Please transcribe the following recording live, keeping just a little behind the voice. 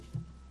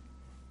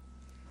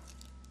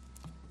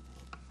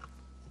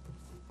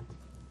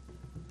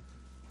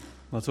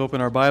Let's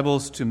open our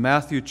Bibles to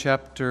Matthew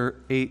chapter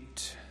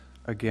 8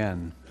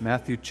 again.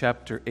 Matthew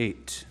chapter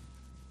 8.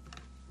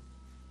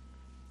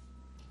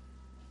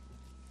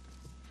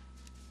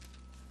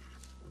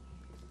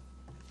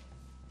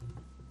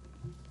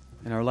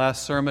 In our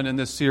last sermon in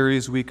this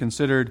series, we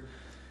considered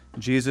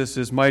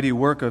Jesus' mighty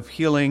work of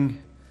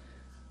healing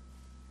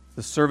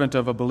the servant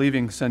of a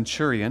believing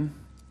centurion.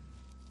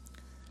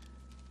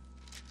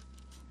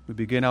 We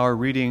begin our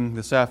reading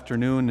this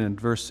afternoon in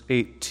verse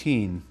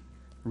 18.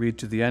 Read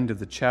to the end of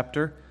the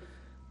chapter,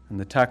 and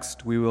the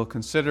text we will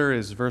consider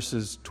is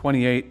verses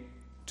 28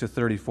 to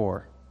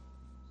 34.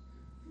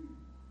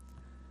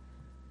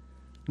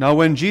 Now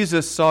when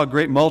Jesus saw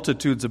great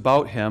multitudes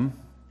about him,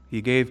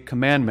 he gave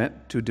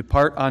commandment to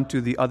depart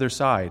unto the other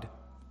side.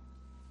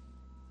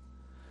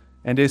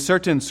 And a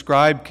certain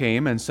scribe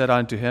came and said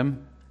unto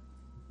him,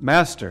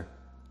 Master,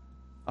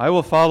 I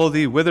will follow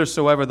thee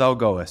whithersoever thou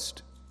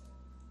goest.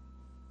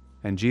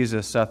 And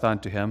Jesus saith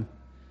unto him,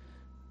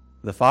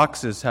 The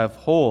foxes have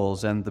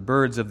holes, and the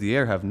birds of the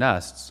air have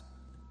nests,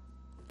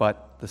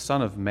 but the Son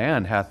of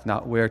Man hath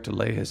not where to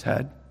lay his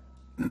head.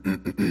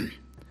 And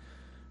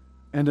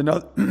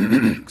another,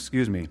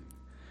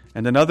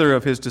 And another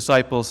of his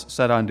disciples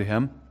said unto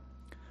him,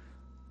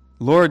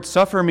 Lord,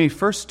 suffer me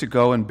first to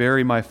go and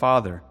bury my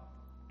father.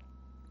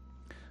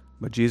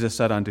 But Jesus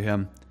said unto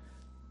him,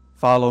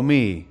 Follow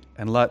me,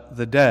 and let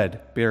the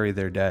dead bury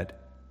their dead.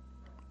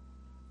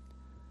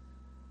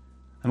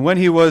 And when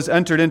he was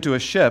entered into a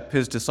ship,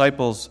 his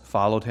disciples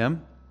followed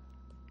him.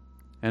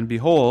 And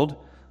behold,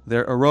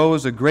 there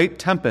arose a great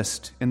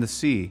tempest in the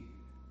sea,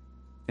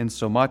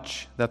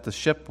 insomuch that the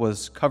ship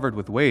was covered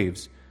with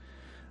waves,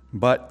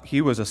 but he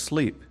was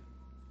asleep.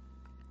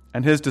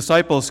 And his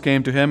disciples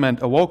came to him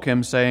and awoke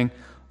him, saying,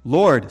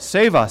 Lord,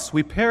 save us,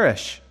 we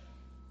perish.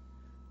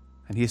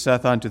 And he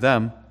saith unto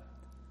them,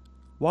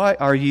 Why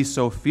are ye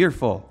so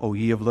fearful, O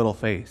ye of little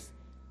faith?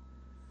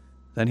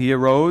 Then he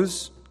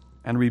arose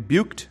and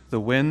rebuked the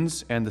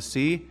winds and the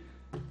sea,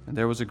 and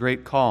there was a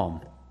great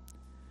calm.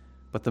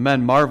 But the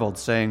men marveled,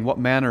 saying, What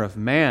manner of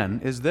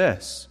man is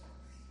this,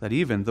 that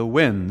even the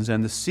winds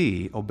and the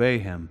sea obey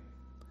him?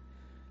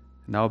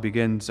 Now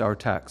begins our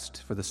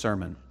text for the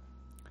sermon.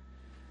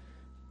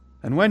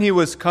 And when he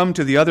was come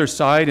to the other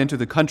side into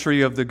the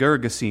country of the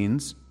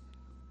Gergesenes,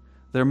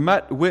 there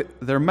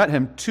met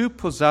him two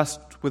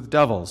possessed with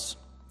devils,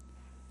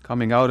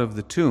 coming out of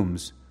the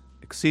tombs,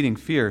 exceeding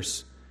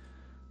fierce,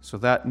 so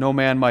that no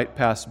man might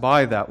pass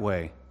by that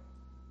way.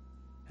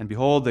 And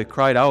behold, they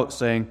cried out,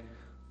 saying,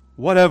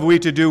 What have we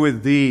to do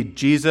with thee,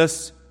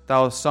 Jesus,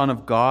 thou Son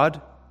of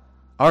God?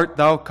 Art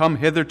thou come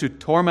hither to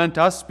torment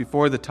us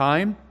before the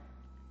time?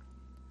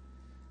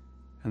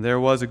 And there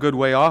was a good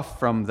way off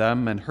from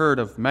them an herd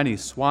of many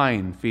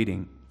swine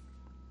feeding.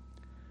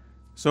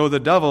 So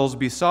the devils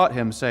besought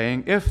him,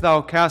 saying, If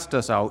thou cast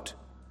us out,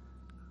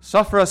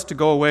 suffer us to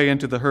go away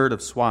into the herd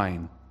of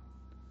swine.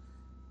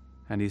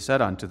 And he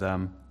said unto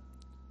them,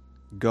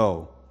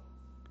 Go.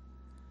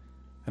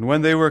 And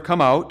when they were come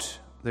out,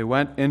 they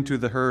went into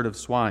the herd of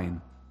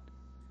swine.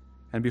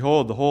 And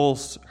behold, the whole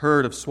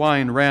herd of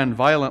swine ran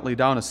violently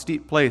down a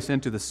steep place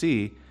into the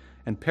sea,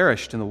 and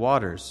perished in the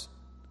waters.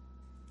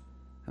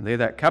 And they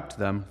that kept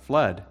them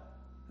fled,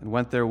 and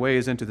went their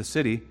ways into the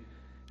city,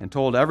 and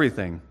told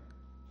everything,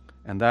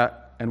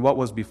 and what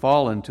was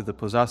befallen to the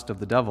possessed of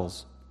the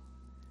devils.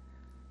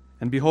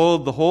 And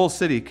behold, the whole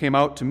city came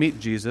out to meet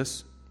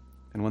Jesus,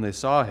 and when they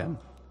saw him,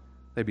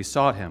 they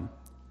besought him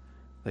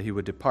that he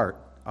would depart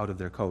out of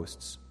their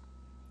coasts.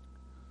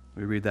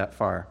 We read that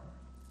far.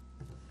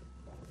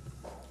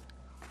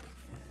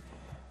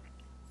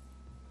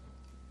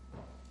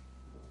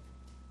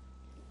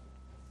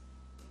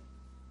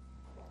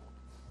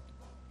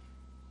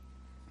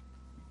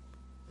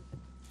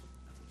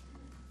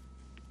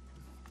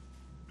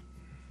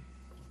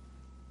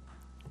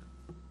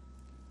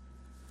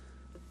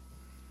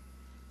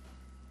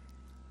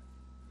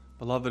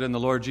 Beloved in the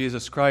Lord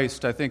Jesus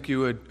Christ, I think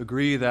you would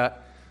agree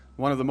that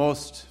one of the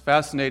most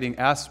fascinating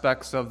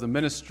aspects of the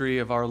ministry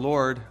of our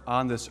Lord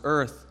on this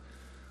earth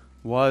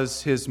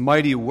was his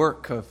mighty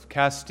work of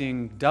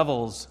casting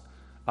devils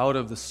out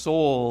of the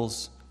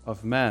souls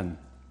of men.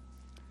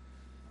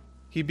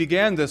 He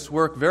began this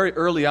work very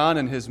early on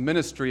in his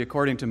ministry,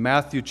 according to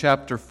Matthew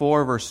chapter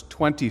 4, verse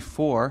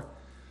 24.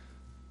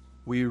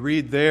 We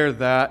read there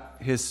that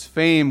his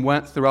fame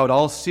went throughout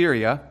all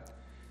Syria,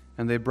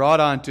 and they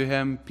brought unto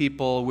him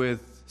people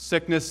with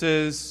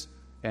sicknesses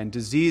and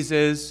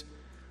diseases,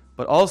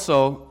 but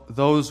also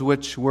those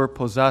which were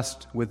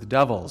possessed with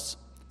devils,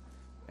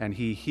 and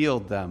he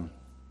healed them.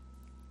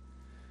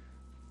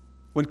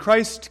 When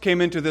Christ came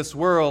into this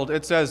world,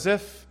 it's as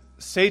if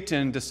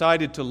Satan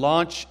decided to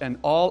launch an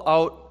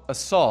all-out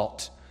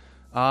assault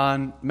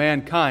on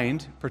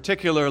mankind,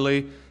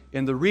 particularly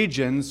in the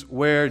regions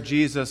where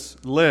Jesus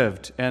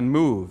lived and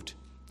moved.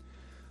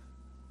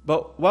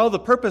 But while the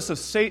purpose of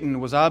Satan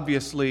was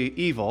obviously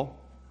evil,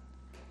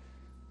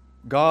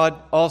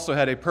 God also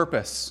had a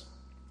purpose.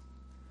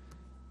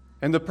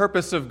 And the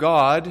purpose of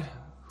God,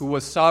 who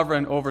was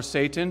sovereign over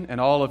Satan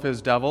and all of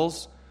his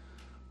devils,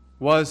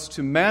 was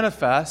to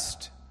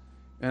manifest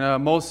in a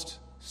most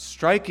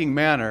striking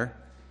manner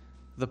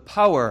the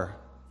power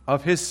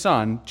of his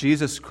Son,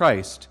 Jesus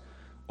Christ,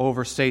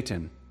 over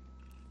Satan.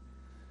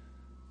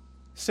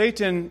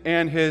 Satan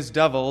and his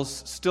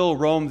devils still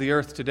roam the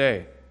earth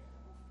today.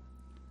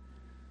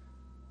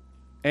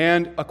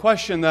 And a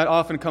question that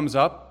often comes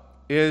up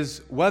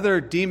is whether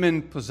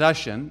demon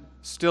possession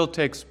still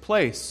takes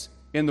place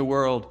in the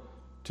world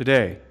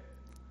today.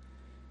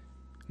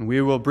 And we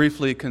will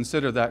briefly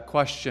consider that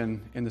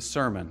question in the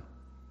sermon.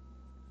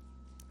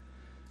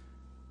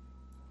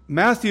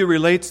 Matthew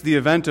relates the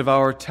event of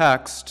our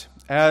text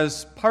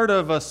as part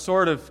of a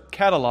sort of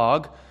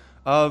catalog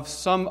of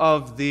some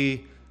of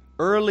the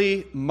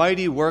early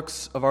mighty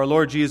works of our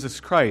Lord Jesus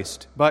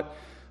Christ. But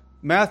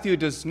Matthew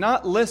does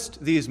not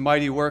list these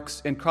mighty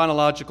works in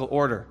chronological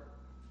order.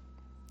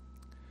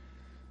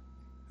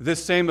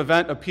 This same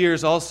event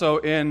appears also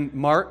in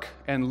Mark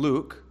and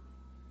Luke.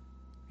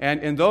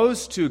 And in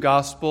those two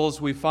Gospels,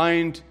 we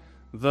find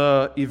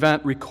the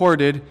event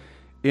recorded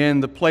in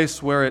the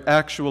place where it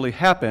actually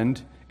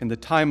happened in the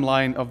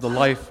timeline of the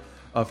life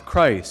of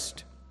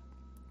Christ.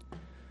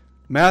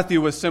 Matthew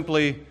was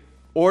simply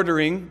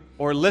ordering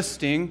or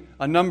listing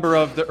a number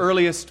of the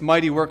earliest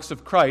mighty works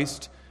of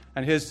Christ,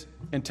 and his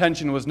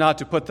intention was not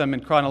to put them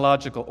in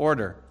chronological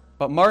order.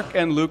 But Mark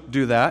and Luke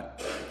do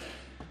that.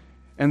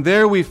 And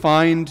there we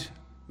find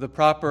the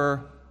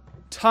proper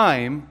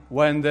time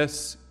when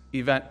this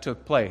event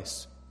took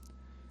place.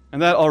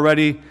 And that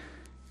already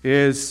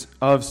is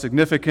of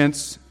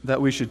significance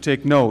that we should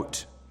take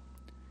note.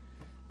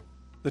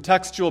 The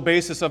textual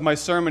basis of my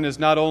sermon is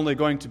not only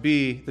going to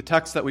be the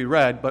text that we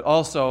read, but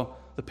also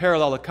the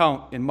parallel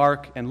account in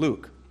Mark and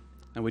Luke.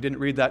 And we didn't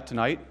read that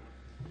tonight.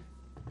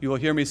 You will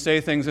hear me say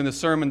things in the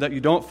sermon that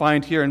you don't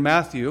find here in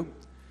Matthew,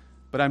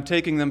 but I'm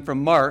taking them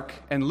from Mark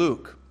and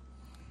Luke.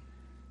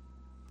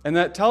 And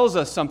that tells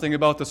us something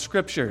about the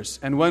Scriptures.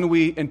 And when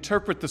we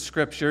interpret the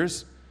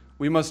Scriptures,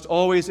 we must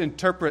always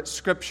interpret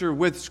Scripture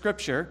with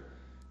Scripture,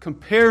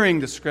 comparing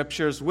the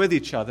Scriptures with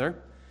each other,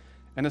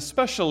 and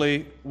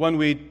especially when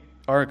we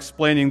are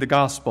explaining the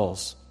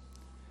Gospels.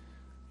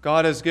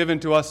 God has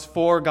given to us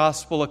 4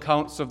 gospel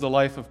accounts of the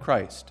life of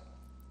Christ.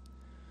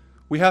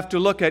 We have to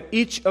look at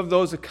each of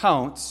those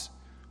accounts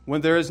when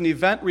there is an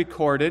event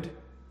recorded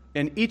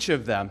in each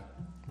of them.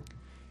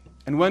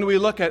 And when we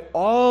look at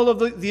all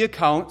of the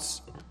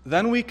accounts,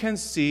 then we can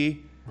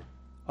see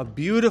a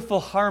beautiful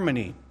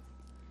harmony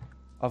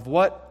of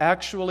what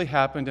actually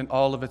happened in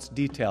all of its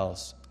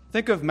details.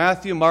 Think of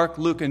Matthew, Mark,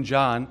 Luke, and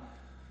John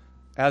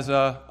as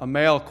a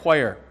male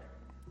choir.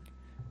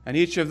 And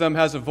each of them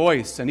has a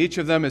voice, and each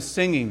of them is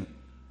singing.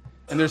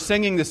 And they're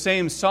singing the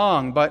same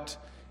song, but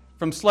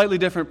from slightly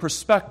different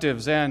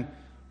perspectives and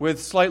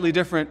with slightly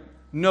different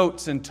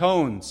notes and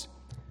tones.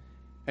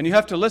 And you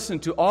have to listen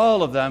to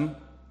all of them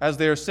as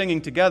they are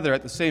singing together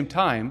at the same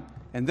time,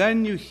 and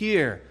then you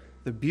hear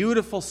the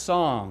beautiful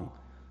song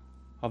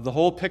of the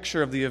whole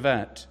picture of the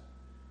event,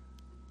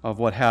 of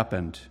what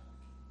happened.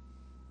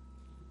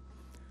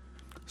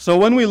 So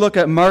when we look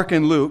at Mark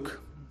and Luke,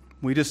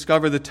 we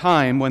discover the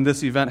time when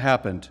this event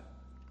happened.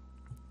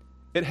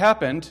 It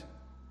happened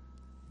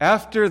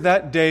after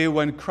that day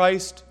when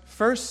Christ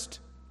first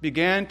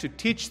began to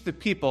teach the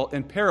people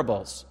in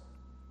parables.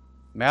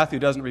 Matthew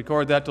doesn't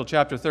record that till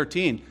chapter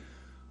 13,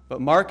 but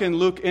Mark and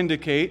Luke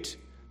indicate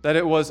that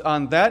it was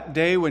on that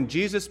day when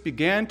Jesus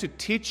began to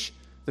teach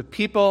the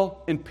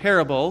people in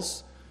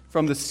parables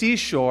from the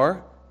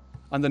seashore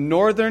on the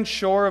northern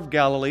shore of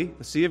Galilee,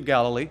 the Sea of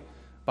Galilee,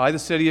 by the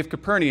city of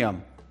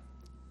Capernaum.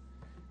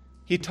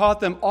 He taught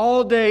them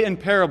all day in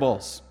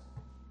parables.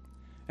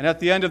 And at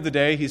the end of the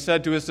day, he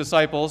said to his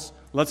disciples,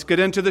 "Let's get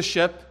into the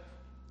ship,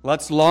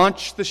 let's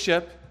launch the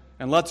ship,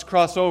 and let's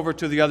cross over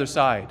to the other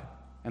side."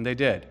 And they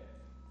did.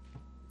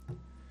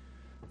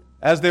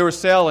 As they were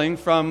sailing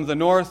from the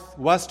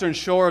northwestern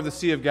shore of the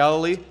Sea of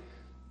Galilee,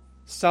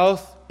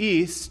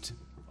 southeast,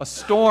 a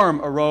storm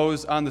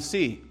arose on the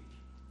sea.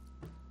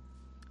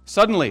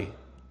 Suddenly,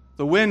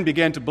 the wind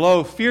began to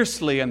blow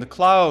fiercely, and the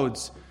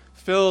clouds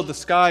filled the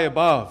sky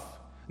above.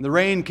 And the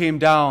rain came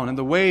down, and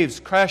the waves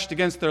crashed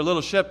against their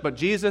little ship, but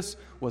Jesus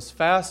was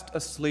fast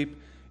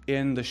asleep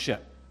in the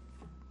ship.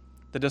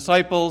 The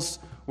disciples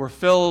were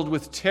filled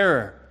with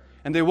terror,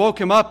 and they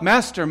woke him up.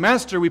 "Master,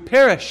 Master, we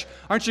perish.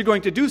 Aren't you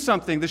going to do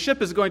something? The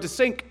ship is going to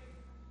sink."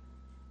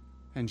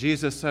 And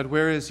Jesus said,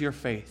 "Where is your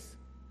faith?"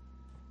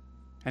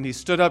 And he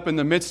stood up in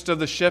the midst of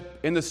the ship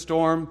in the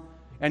storm,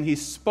 and he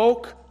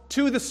spoke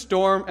to the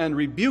storm and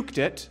rebuked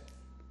it,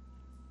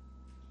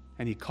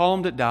 and he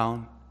calmed it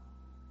down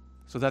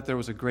so that there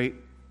was a great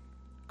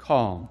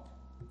calm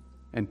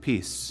and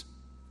peace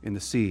in the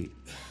sea.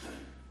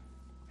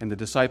 And the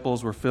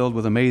disciples were filled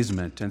with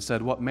amazement and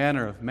said, "What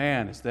manner of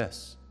man is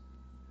this,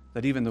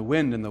 that even the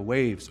wind and the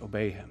waves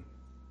obey him?"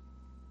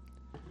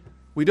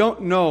 We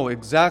don't know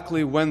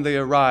exactly when they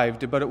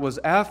arrived, but it was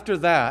after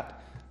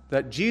that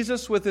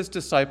Jesus with his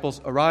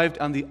disciples arrived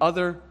on the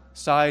other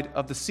side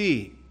of the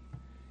sea,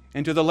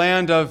 into the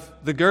land of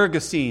the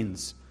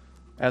Gergesenes,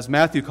 as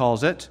Matthew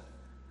calls it,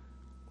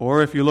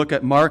 Or if you look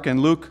at Mark and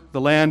Luke, the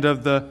land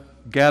of the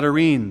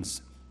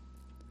Gadarenes.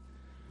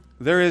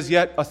 There is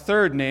yet a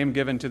third name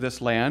given to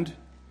this land,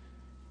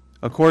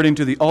 according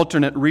to the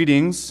alternate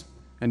readings,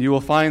 and you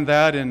will find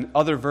that in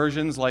other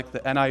versions like the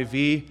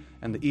NIV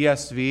and the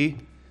ESV.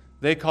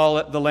 They call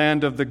it the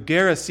land of the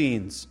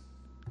Gerasenes.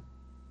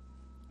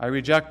 I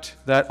reject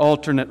that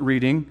alternate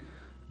reading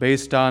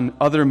based on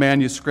other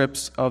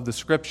manuscripts of the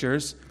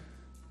Scriptures,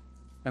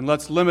 and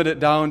let's limit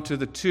it down to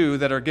the two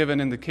that are given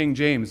in the King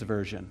James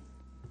Version.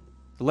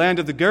 The land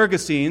of the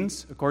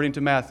Gergesenes, according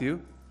to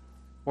Matthew,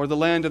 or the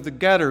land of the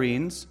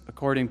Gadarenes,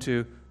 according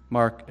to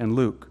Mark and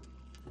Luke.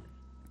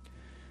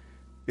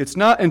 It's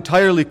not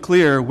entirely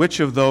clear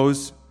which of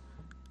those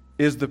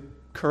is the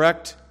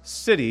correct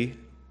city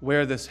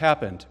where this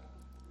happened.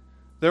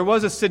 There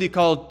was a city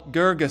called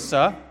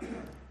Gergesa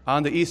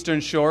on the eastern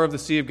shore of the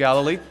Sea of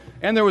Galilee,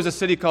 and there was a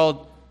city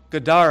called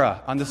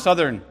Gadara on the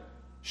southern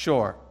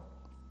shore.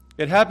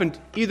 It happened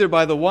either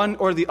by the one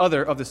or the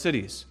other of the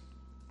cities.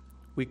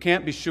 We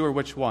can't be sure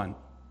which one.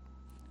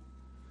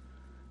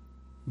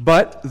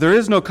 But there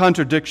is no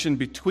contradiction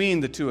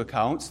between the two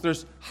accounts.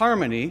 There's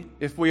harmony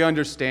if we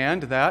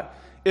understand that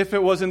if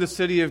it was in the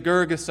city of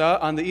Gergesa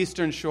on the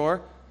eastern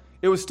shore,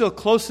 it was still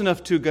close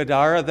enough to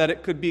Gadara that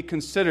it could be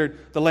considered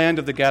the land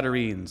of the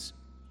Gadarenes.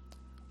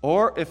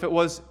 Or if it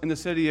was in the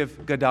city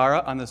of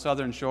Gadara on the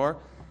southern shore,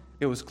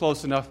 it was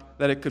close enough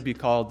that it could be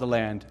called the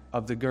land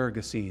of the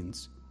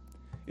Gergesenes.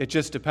 It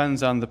just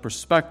depends on the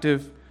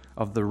perspective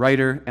of the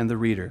writer and the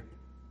reader.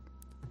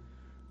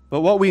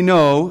 But what we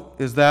know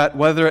is that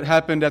whether it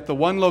happened at the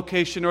one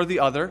location or the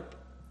other,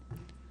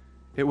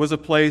 it was a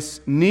place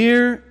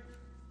near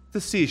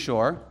the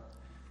seashore.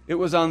 It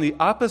was on the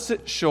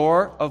opposite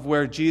shore of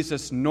where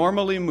Jesus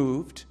normally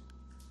moved,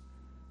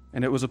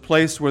 and it was a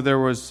place where there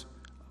was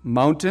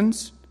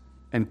mountains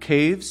and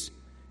caves,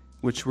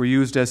 which were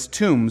used as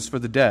tombs for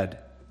the dead,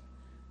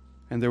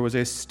 and there was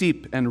a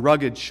steep and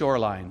rugged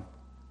shoreline.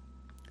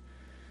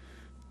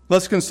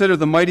 Let's consider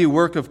the mighty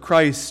work of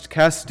Christ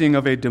casting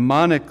of a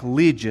demonic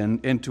legion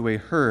into a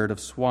herd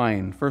of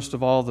swine. First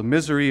of all, the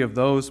misery of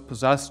those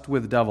possessed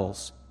with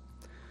devils.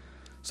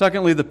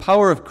 Secondly, the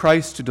power of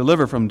Christ to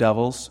deliver from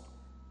devils.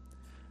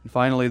 And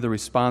finally, the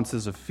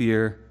responses of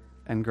fear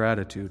and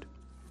gratitude.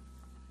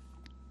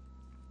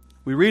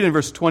 We read in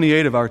verse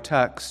 28 of our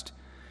text,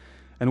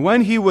 "And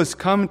when he was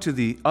come to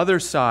the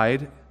other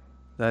side,"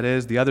 that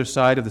is, the other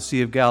side of the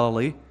Sea of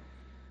Galilee,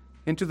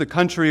 "into the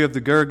country of the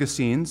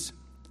Gergesenes,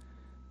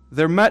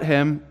 there met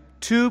him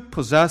two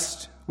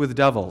possessed with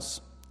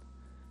devils,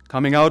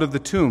 coming out of the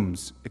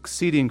tombs,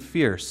 exceeding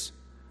fierce,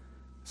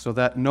 so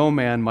that no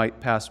man might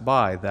pass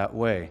by that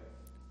way."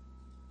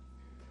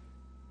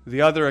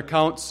 The other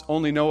accounts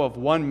only know of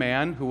one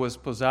man who was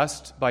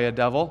possessed by a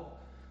devil,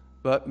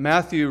 but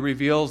Matthew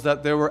reveals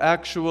that there were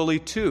actually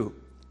two.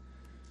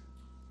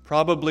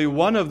 Probably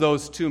one of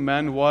those two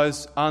men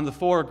was on the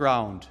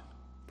foreground.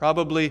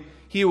 Probably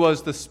he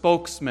was the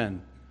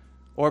spokesman,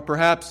 or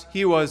perhaps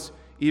he was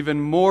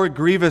even more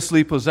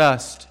grievously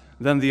possessed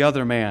than the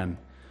other man.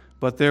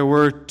 But there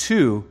were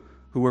two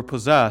who were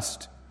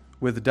possessed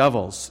with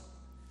devils.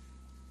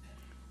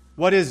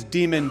 What is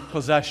demon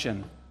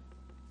possession?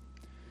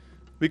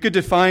 We could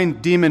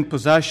define demon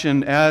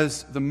possession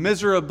as the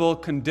miserable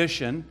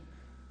condition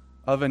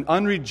of an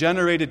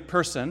unregenerated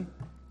person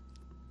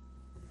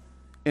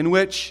in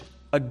which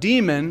a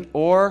demon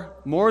or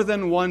more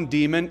than one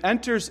demon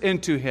enters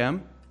into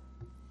him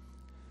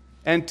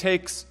and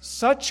takes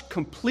such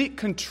complete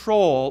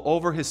control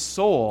over his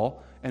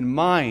soul and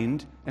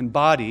mind and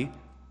body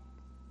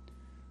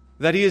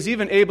that he is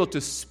even able to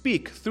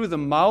speak through the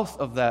mouth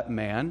of that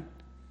man.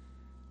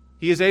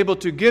 He is able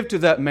to give to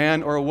that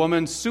man or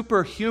woman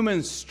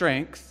superhuman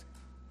strength,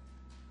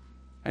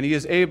 and he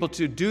is able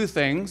to do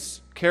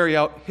things, carry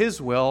out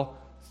his will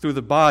through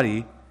the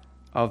body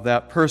of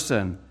that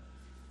person.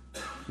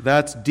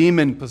 That's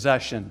demon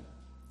possession.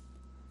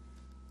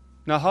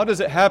 Now, how does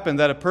it happen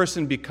that a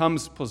person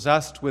becomes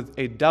possessed with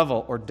a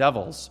devil or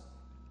devils?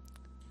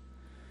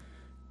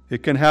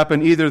 It can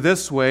happen either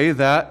this way,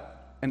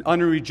 that an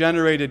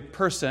unregenerated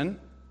person,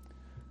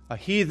 a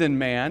heathen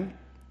man,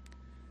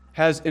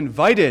 has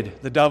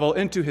invited the devil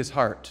into his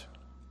heart.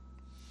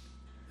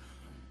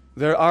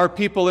 There are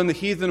people in the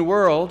heathen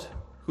world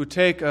who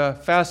take a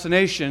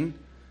fascination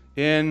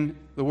in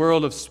the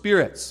world of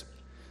spirits.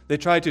 They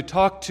try to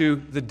talk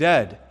to the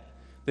dead.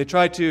 They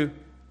try to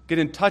get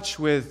in touch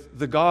with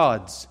the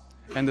gods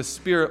and the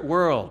spirit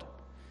world.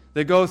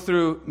 They go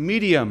through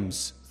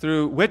mediums,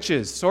 through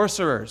witches,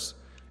 sorcerers,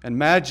 and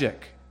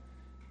magic.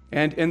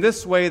 And in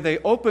this way, they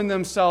open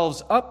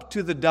themselves up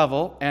to the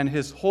devil and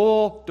his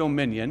whole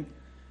dominion,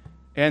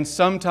 and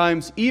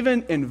sometimes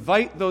even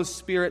invite those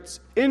spirits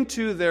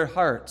into their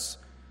hearts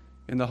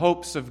in the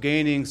hopes of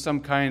gaining some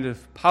kind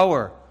of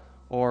power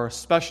or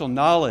special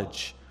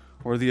knowledge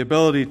or the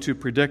ability to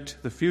predict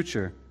the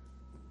future.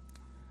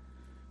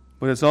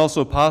 But it's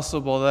also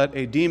possible that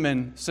a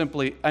demon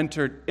simply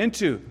entered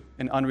into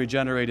an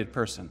unregenerated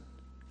person.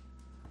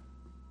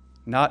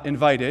 Not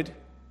invited.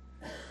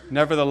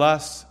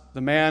 Nevertheless,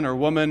 the man or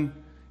woman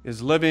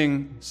is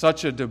living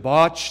such a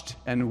debauched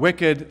and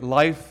wicked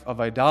life of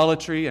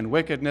idolatry and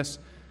wickedness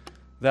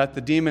that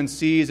the demon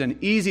sees an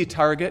easy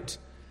target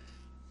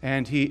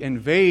and he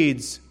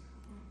invades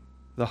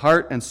the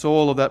heart and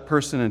soul of that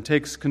person and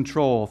takes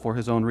control for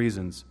his own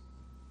reasons.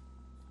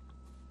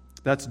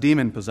 That's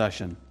demon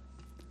possession.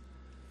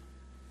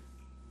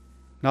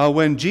 Now,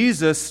 when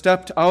Jesus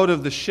stepped out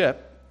of the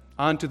ship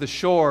onto the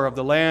shore of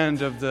the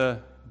land of the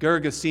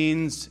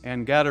Gergesenes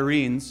and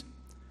Gadarenes,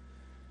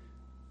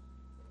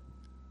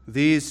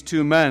 these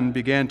two men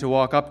began to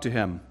walk up to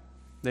him.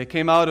 They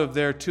came out of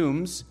their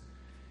tombs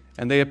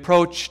and they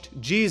approached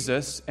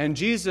Jesus, and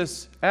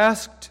Jesus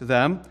asked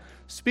them,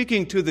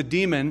 speaking to the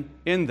demon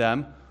in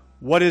them,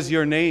 "What is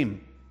your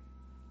name?"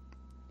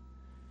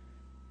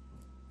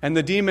 And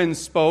the demon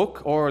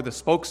spoke, or the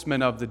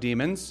spokesman of the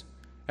demons,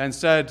 and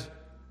said,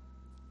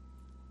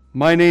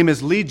 "My name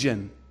is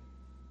Legion,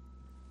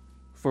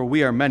 for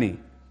we are many."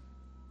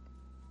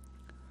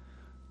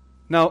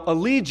 Now, a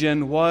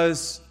legion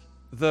was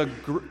the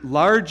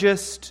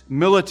largest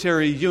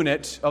military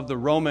unit of the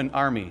Roman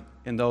army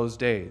in those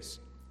days.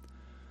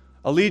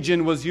 A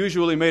legion was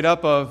usually made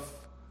up of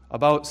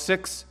about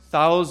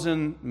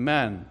 6,000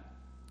 men.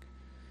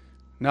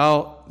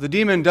 Now, the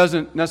demon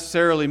doesn't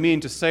necessarily mean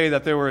to say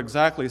that there were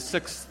exactly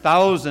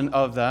 6,000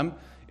 of them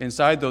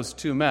inside those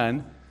two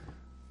men,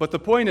 but the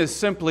point is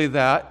simply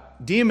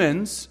that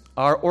demons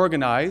are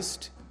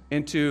organized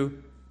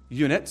into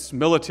units,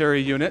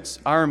 military units,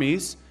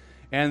 armies,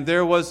 and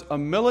there was a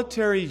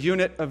military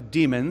unit of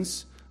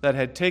demons that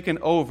had taken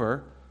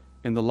over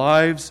in the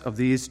lives of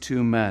these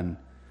two men.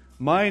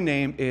 "My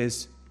name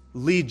is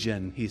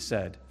Legion," he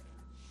said,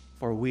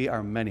 "for we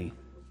are many."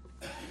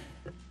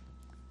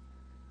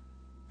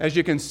 As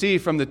you can see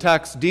from the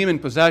text, demon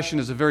possession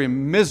is a very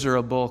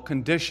miserable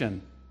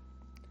condition.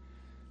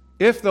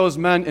 If those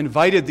men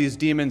invited these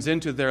demons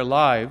into their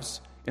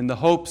lives in the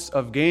hopes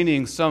of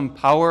gaining some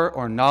power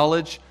or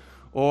knowledge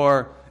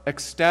or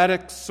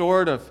ecstatic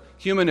sort of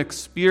human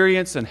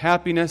experience and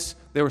happiness,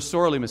 they were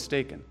sorely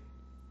mistaken.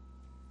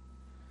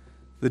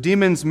 The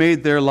demons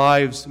made their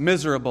lives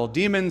miserable.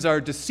 Demons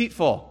are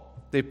deceitful.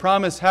 They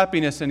promise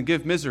happiness and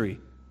give misery.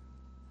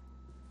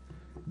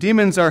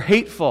 Demons are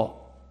hateful.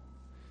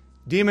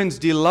 Demons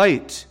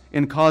delight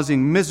in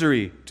causing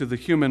misery to the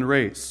human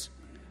race,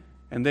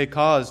 and they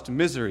caused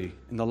misery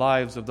in the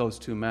lives of those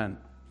two men.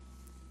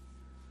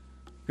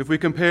 If we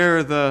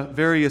compare the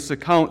various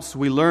accounts,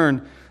 we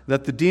learn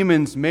that the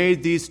demons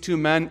made these two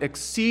men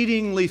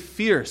exceedingly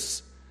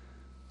fierce,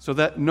 so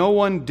that no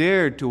one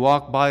dared to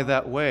walk by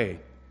that way.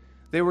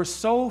 They were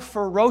so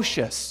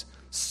ferocious,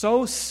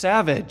 so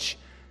savage,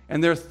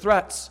 and their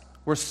threats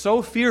were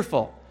so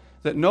fearful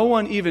that no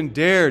one even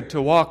dared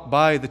to walk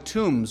by the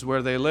tombs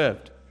where they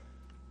lived.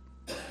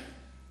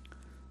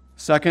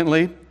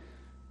 Secondly,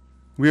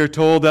 we are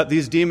told that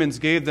these demons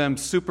gave them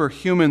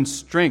superhuman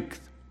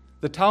strength.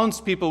 The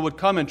townspeople would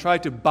come and try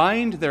to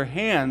bind their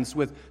hands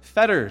with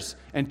fetters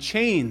and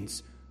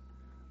chains,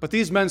 but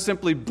these men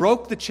simply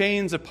broke the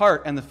chains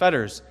apart and the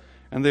fetters,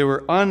 and they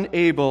were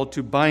unable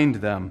to bind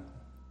them.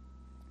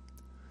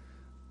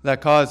 That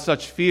caused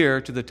such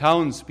fear to the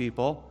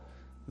townspeople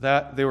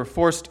that they were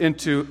forced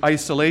into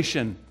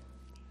isolation.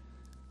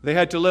 They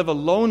had to live a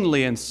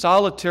lonely and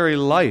solitary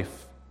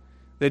life.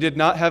 They did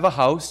not have a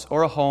house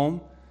or a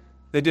home.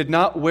 They did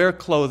not wear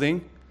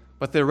clothing,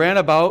 but they ran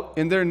about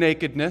in their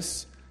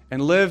nakedness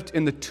and lived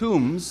in the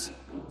tombs,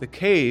 the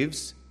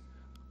caves,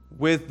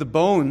 with the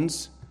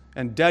bones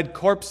and dead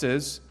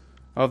corpses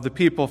of the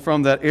people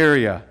from that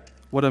area.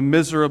 What a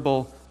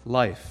miserable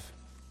life.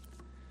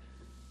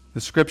 The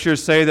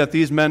scriptures say that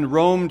these men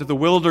roamed the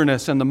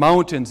wilderness and the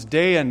mountains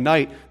day and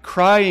night,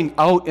 crying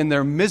out in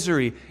their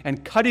misery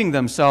and cutting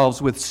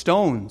themselves with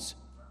stones.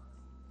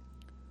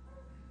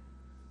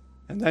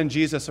 And then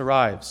Jesus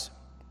arrives.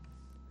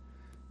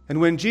 And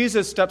when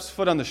Jesus steps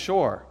foot on the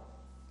shore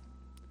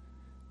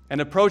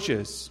and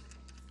approaches,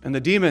 and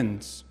the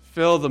demons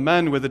fill the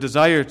men with a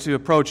desire to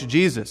approach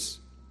Jesus,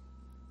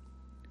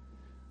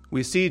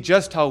 we see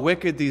just how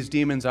wicked these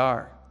demons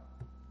are.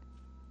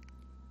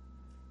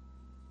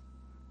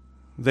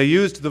 They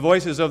used the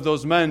voices of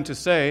those men to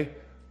say,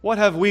 "What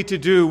have we to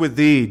do with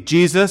thee,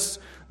 Jesus,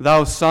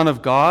 thou Son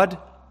of God?"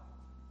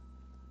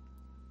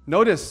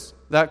 Notice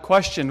that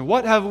question,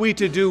 "What have we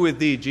to do with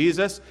thee,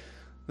 Jesus?"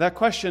 That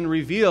question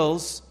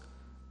reveals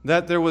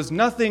that there was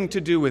nothing to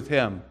do with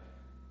him,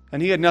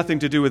 and he had nothing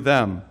to do with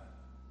them.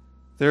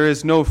 There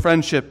is no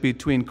friendship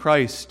between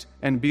Christ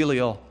and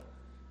Belial.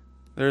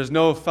 There is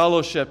no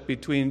fellowship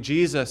between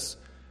Jesus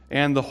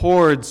and the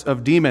hordes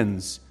of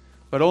demons,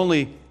 but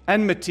only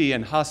enmity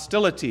and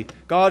hostility.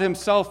 God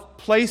himself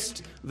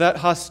placed that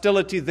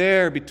hostility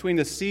there between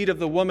the seed of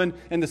the woman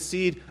and the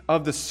seed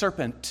of the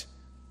serpent.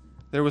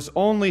 There was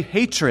only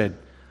hatred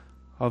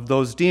of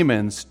those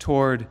demons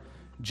toward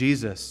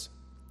Jesus.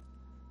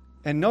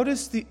 And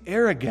notice the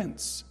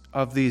arrogance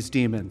of these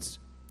demons.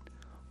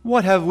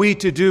 "What have we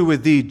to do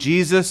with thee,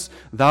 Jesus,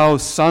 thou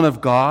Son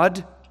of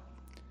God?"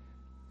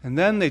 And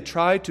then they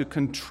try to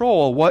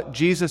control what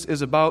Jesus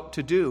is about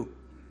to do.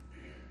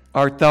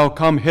 Art thou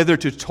come hither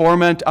to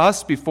torment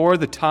us before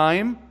the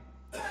time?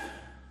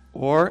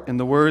 Or, in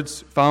the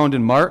words found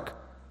in Mark,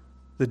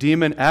 the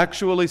demon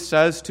actually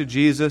says to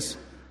Jesus,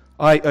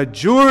 I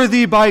adjure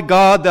thee by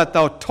God that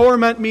thou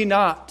torment me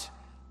not.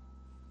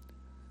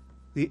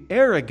 The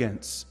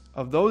arrogance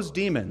of those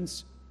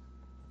demons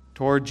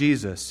toward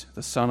Jesus,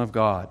 the Son of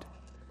God,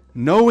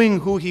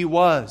 knowing who he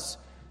was,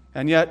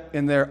 and yet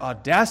in their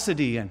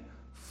audacity and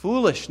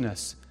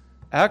foolishness,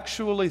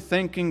 actually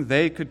thinking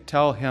they could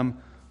tell him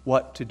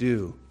what to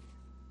do.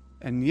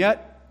 And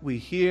yet we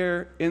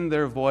hear in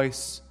their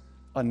voice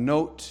a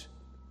note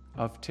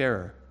of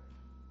terror.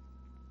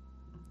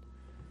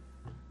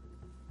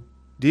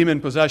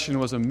 Demon possession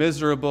was a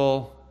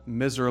miserable,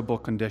 miserable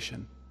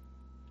condition.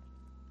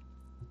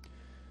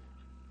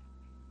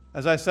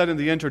 As I said in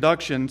the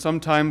introduction,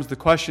 sometimes the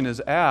question is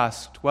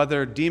asked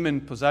whether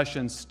demon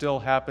possession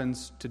still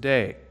happens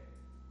today.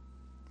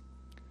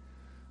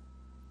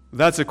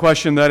 That's a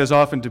question that is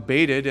often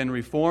debated in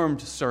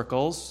Reformed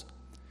circles.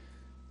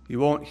 You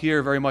won't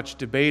hear very much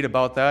debate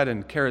about that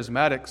in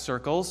charismatic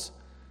circles.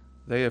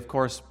 They, of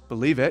course,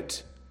 believe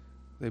it.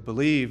 They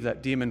believe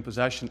that demon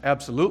possession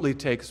absolutely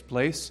takes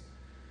place.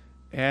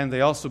 And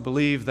they also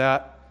believe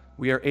that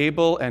we are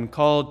able and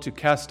called to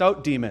cast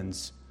out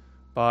demons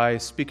by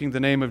speaking the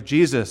name of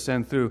Jesus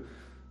and through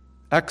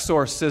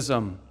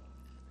exorcism.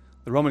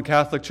 The Roman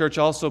Catholic Church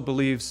also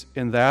believes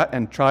in that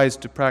and tries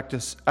to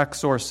practice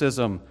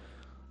exorcism,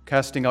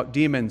 casting out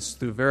demons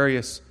through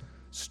various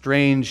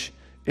strange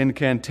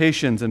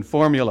incantations and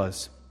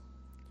formulas.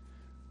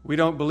 We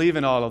don't believe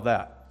in all of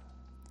that.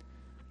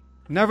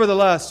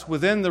 Nevertheless,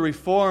 within the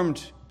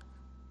Reformed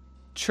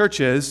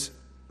churches,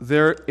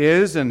 there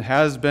is and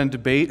has been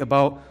debate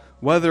about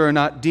whether or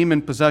not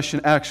demon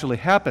possession actually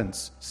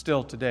happens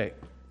still today.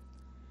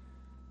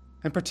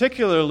 And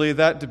particularly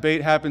that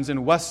debate happens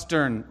in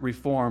Western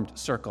Reformed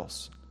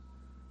circles,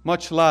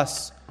 much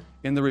less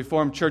in the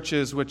Reformed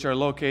churches which are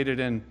located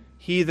in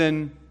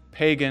heathen,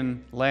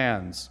 pagan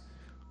lands,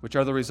 which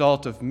are the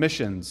result of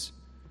missions.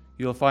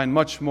 You'll find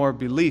much more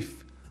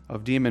belief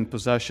of demon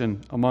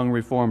possession among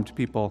Reformed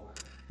people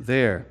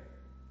there.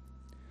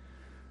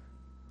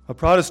 A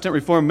Protestant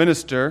Reformed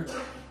minister,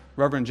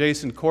 Reverend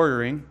Jason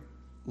Cordering,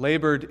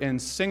 labored in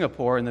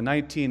Singapore in the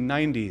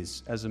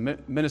 1990s as a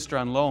minister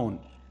on loan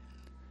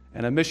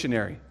and a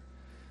missionary.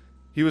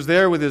 He was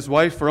there with his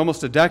wife for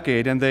almost a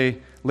decade, and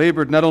they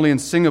labored not only in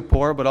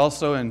Singapore, but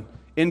also in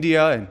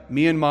India and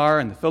Myanmar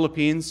and the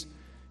Philippines.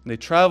 And they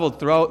traveled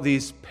throughout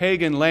these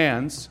pagan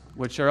lands,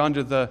 which are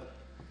under the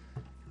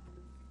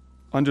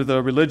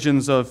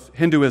religions of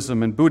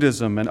Hinduism and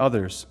Buddhism and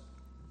others.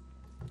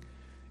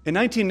 In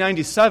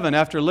 1997,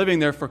 after living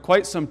there for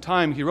quite some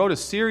time, he wrote a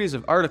series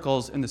of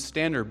articles in the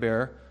Standard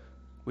Bearer,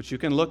 which you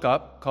can look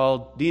up,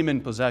 called Demon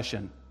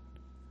Possession,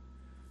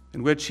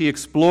 in which he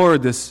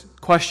explored this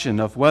question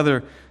of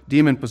whether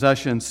demon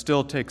possession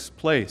still takes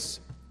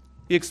place.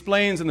 He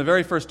explains in the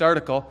very first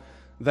article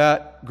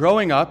that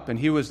growing up, and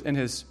he was in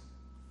his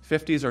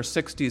 50s or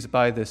 60s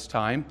by this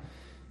time,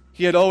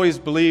 he had always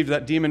believed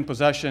that demon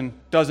possession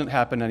doesn't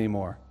happen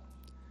anymore.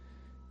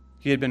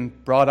 He had been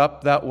brought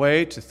up that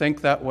way, to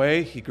think that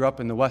way. He grew up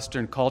in the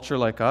Western culture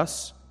like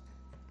us.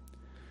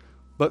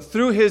 But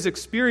through his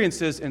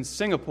experiences in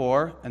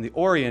Singapore and the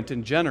Orient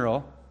in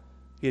general,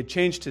 he had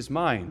changed his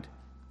mind.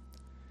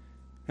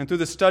 And through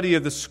the study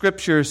of the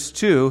Scriptures,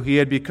 too, he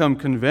had become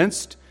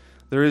convinced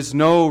there is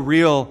no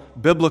real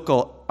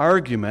biblical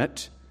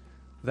argument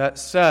that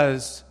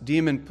says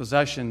demon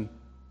possession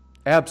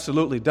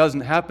absolutely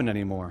doesn't happen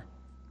anymore.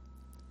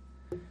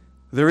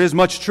 There is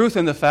much truth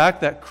in the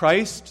fact that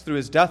Christ, through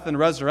his death and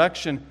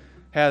resurrection,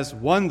 has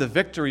won the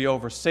victory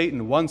over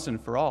Satan once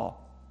and for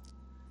all.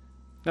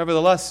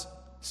 Nevertheless,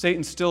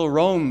 Satan still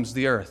roams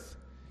the earth.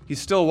 He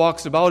still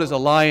walks about as a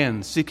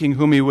lion, seeking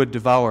whom he would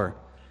devour.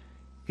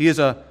 He is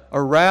a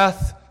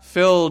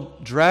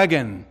wrath-filled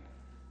dragon,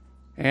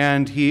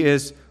 and he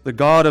is the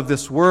god of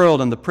this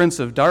world and the prince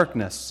of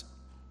darkness.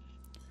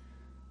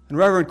 And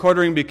Reverend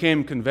Cordering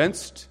became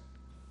convinced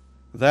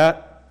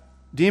that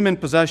demon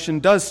possession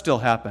does still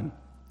happen.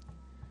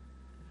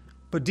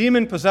 But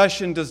demon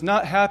possession does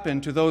not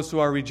happen to those who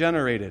are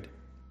regenerated.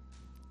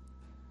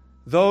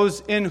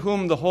 Those in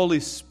whom the Holy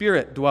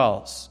Spirit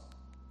dwells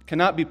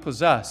cannot be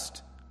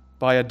possessed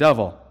by a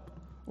devil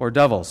or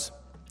devils.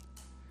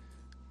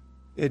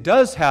 It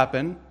does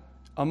happen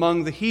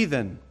among the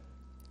heathen.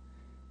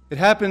 It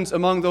happens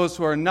among those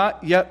who are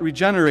not yet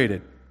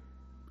regenerated.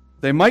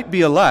 They might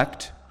be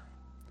elect,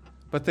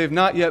 but they've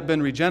not yet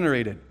been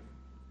regenerated.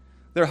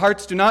 Their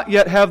hearts do not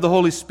yet have the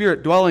Holy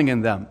Spirit dwelling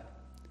in them.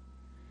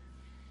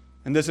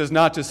 And this is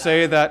not to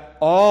say that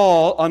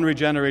all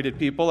unregenerated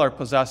people are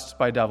possessed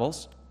by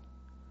devils,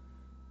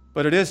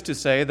 but it is to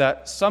say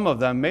that some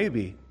of them may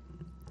be,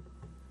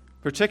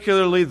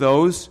 particularly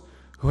those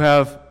who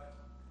have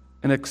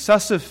an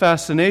excessive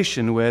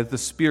fascination with the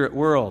spirit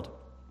world.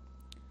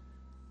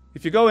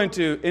 If you go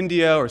into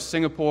India or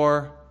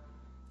Singapore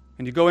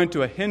and you go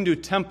into a Hindu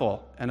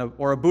temple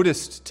or a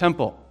Buddhist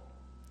temple,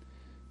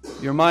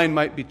 your mind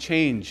might be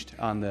changed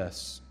on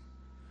this.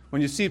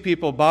 when you see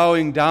people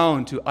bowing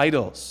down to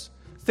idols,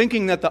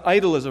 thinking that the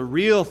idol is a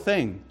real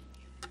thing.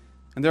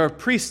 And there are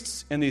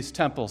priests in these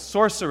temples,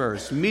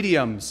 sorcerers,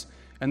 mediums,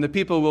 and the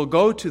people will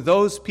go to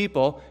those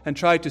people and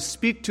try to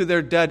speak to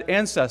their dead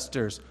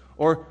ancestors,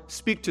 or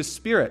speak to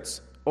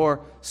spirits,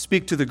 or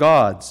speak to the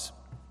gods.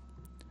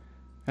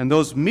 And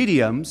those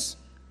mediums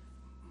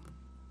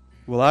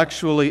will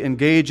actually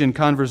engage in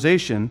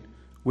conversation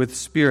with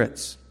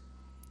spirits.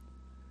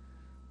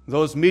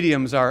 Those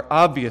mediums are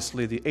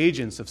obviously the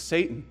agents of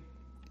Satan.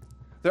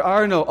 There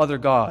are no other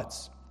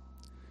gods.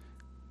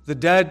 The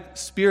dead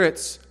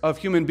spirits of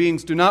human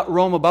beings do not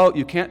roam about.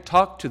 You can't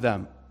talk to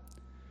them.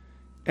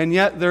 And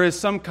yet there is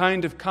some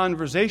kind of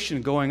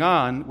conversation going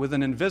on with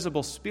an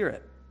invisible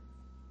spirit.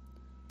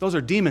 Those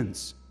are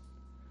demons.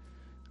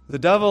 The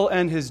devil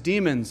and his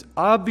demons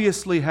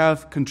obviously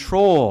have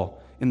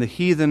control in the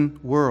heathen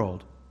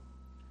world.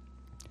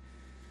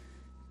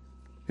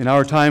 In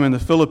our time in the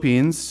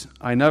Philippines,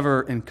 I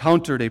never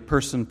encountered a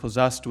person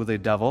possessed with a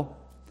devil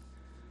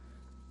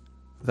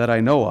that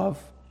I know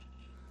of,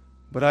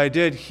 but I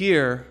did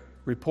hear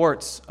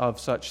reports of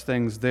such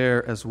things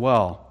there as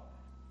well.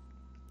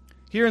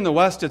 Here in the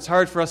West, it's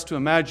hard for us to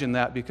imagine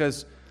that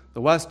because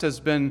the West has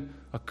been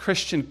a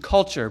Christian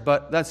culture,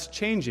 but that's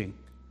changing.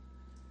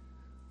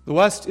 The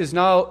West is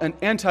now an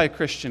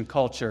anti-Christian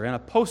culture and a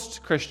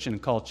post-Christian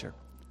culture.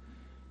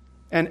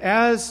 And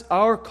as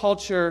our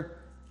culture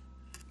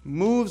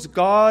moves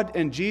God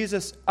and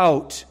Jesus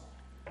out,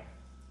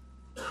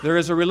 there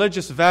is a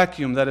religious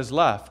vacuum that is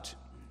left.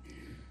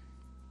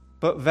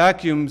 But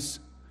vacuums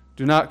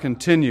do not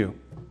continue.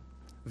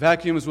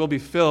 Vacuums will be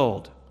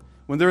filled.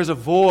 When there is a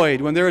void,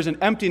 when there is an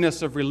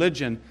emptiness of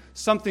religion,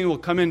 something will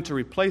come in to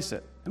replace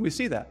it. And we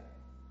see that.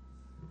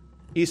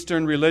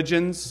 Eastern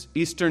religions,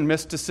 Eastern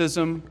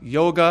mysticism,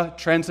 yoga,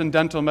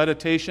 transcendental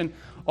meditation,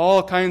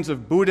 all kinds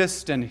of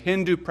Buddhist and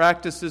Hindu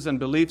practices and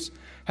beliefs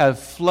have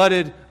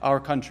flooded our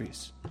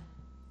countries.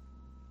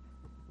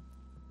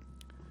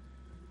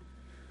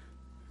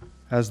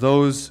 As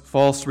those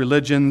false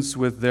religions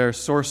with their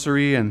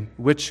sorcery and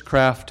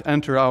witchcraft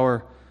enter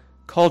our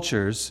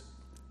cultures,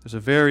 there's a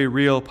very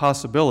real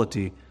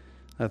possibility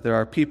that there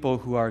are people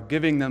who are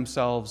giving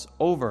themselves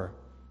over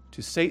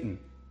to Satan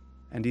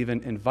and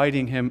even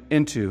inviting him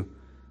into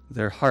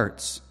their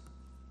hearts.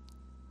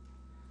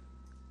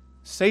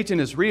 Satan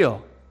is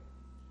real.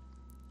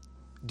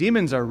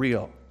 Demons are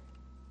real.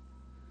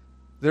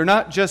 They're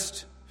not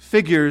just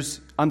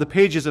figures on the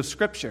pages of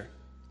Scripture.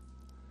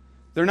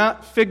 They're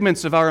not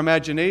figments of our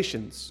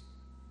imaginations.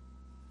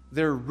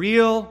 They're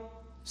real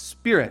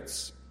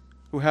spirits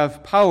who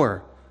have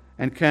power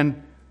and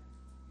can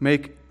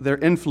make their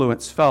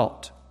influence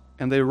felt,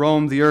 and they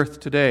roam the earth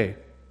today.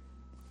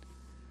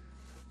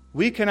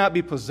 We cannot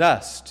be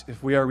possessed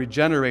if we are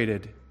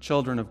regenerated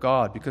children of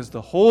God, because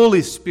the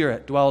Holy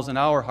Spirit dwells in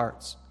our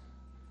hearts.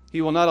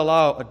 He will not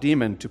allow a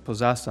demon to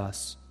possess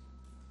us.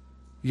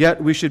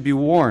 Yet we should be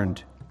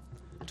warned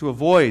to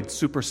avoid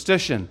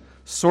superstition,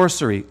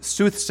 sorcery,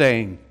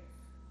 soothsaying,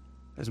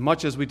 as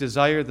much as we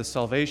desire the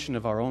salvation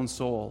of our own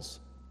souls.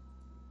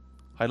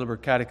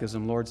 Heidelberg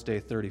Catechism, Lord's Day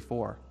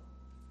 34.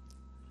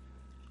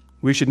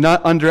 We should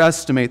not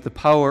underestimate the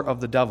power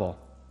of the devil.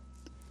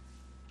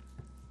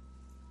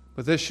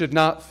 But this should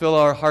not fill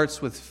our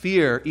hearts with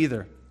fear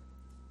either,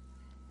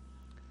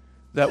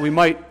 that we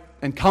might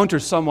encounter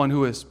someone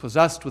who is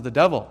possessed with the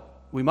devil.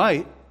 We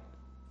might.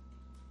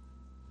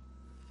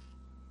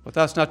 But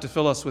that's not to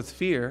fill us with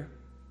fear.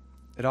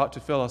 It ought to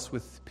fill us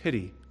with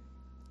pity.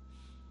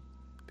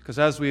 Because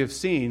as we have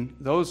seen,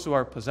 those who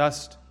are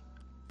possessed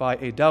by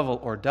a devil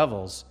or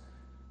devils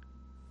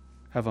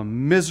have a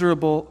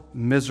miserable,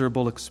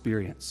 miserable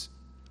experience.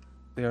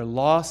 They are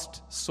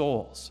lost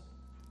souls.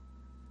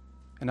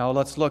 And now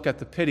let's look at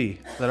the pity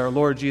that our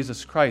Lord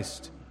Jesus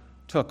Christ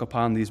took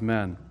upon these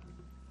men.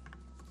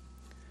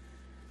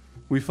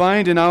 We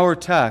find in our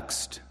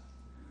text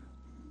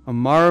a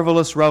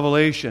marvelous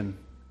revelation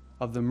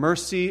of the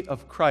mercy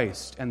of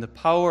Christ and the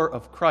power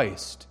of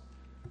Christ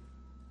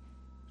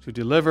to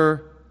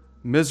deliver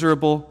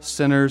miserable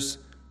sinners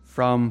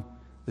from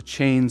the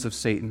chains of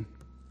Satan.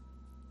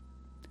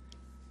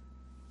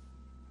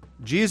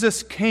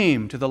 Jesus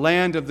came to the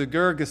land of the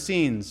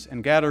Gergesenes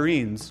and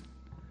Gadarenes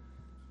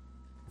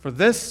for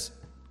this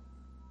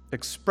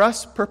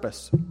express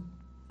purpose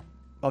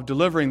of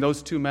delivering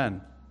those two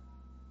men.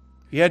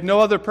 He had no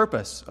other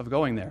purpose of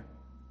going there.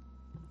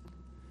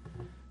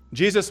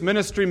 Jesus'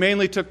 ministry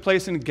mainly took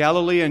place in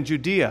Galilee and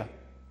Judea.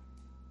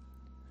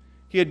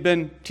 He had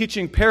been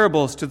teaching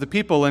parables to the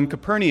people in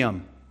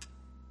Capernaum.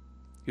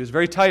 He was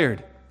very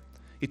tired.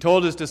 He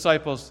told his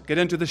disciples, "Get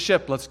into the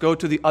ship, let's go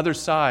to the other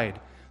side."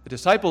 The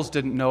disciples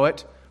didn't know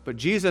it, but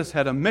Jesus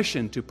had a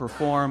mission to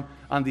perform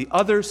on the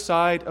other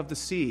side of the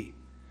sea.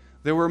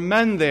 There were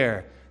men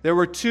there. There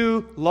were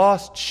 2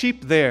 lost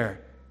sheep there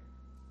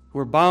who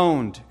were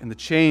bound in the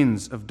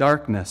chains of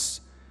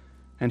darkness,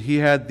 and he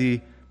had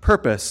the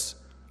purpose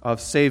of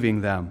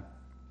saving them.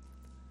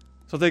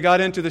 So they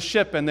got into the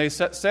ship and they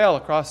set sail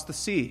across the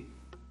sea.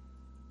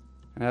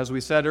 And as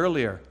we said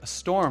earlier, a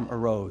storm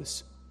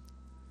arose.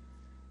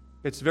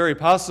 It's very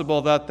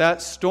possible that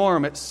that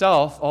storm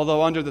itself,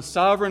 although under the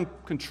sovereign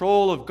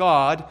control of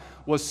God,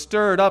 was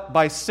stirred up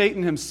by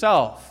Satan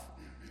himself.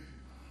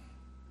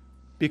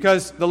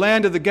 Because the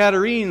land of the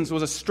Gadarenes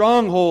was a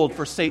stronghold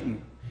for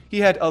Satan. He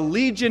had a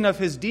legion of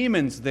his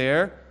demons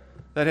there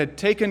that had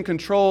taken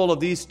control of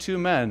these two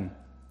men.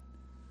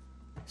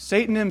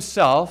 Satan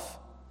himself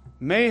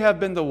may have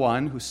been the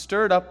one who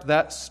stirred up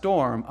that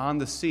storm on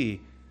the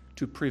sea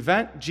to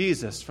prevent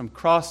Jesus from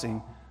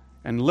crossing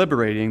and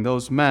liberating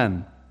those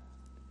men.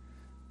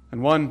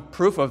 And one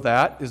proof of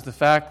that is the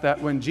fact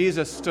that when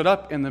Jesus stood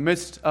up in the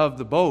midst of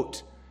the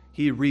boat,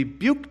 he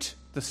rebuked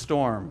the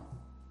storm.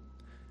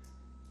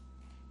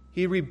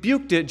 He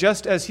rebuked it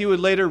just as he would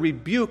later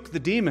rebuke the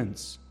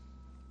demons.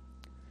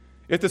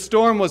 If the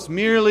storm was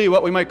merely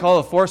what we might call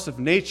a force of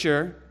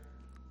nature,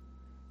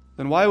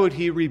 then why would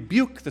he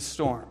rebuke the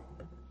storm?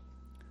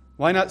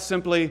 Why not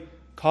simply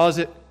cause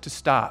it to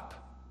stop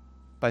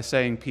by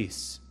saying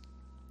peace?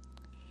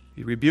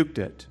 He rebuked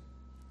it.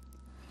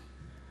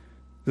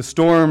 The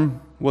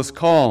storm was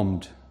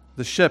calmed.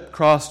 The ship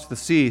crossed the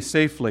sea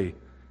safely,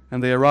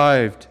 and they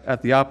arrived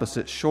at the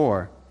opposite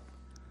shore.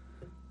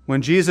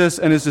 When Jesus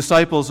and his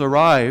disciples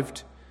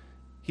arrived,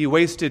 he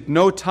wasted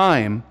no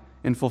time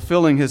in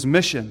fulfilling his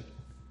mission,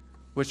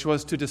 which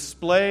was to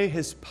display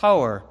his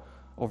power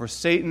over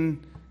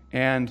Satan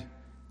and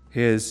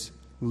his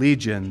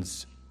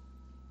legions.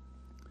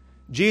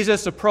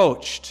 Jesus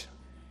approached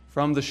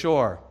from the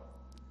shore.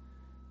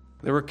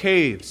 There were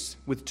caves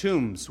with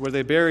tombs where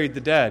they buried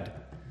the dead,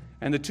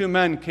 and the two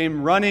men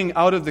came running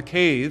out of the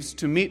caves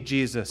to meet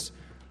Jesus,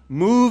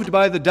 moved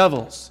by the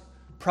devils,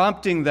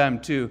 prompting them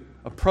to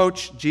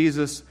approach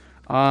Jesus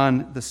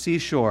on the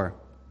seashore.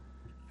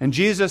 And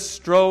Jesus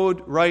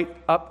strode right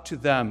up to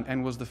them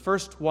and was the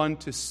first one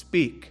to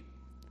speak.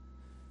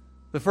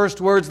 The first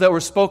words that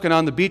were spoken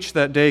on the beach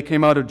that day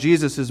came out of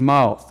Jesus'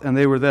 mouth, and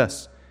they were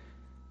this: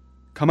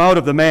 "Come out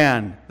of the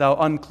man, thou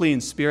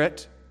unclean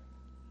spirit."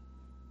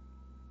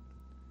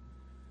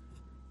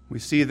 We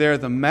see there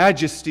the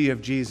majesty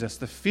of Jesus,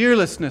 the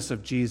fearlessness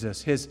of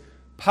Jesus, his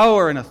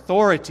power and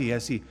authority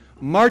as he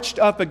marched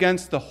up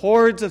against the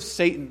hordes of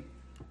Satan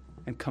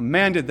and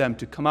commanded them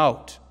to come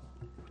out.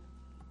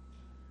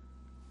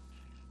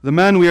 The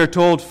men, we are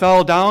told,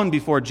 fell down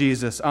before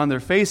Jesus on their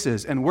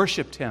faces and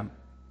worshipped him.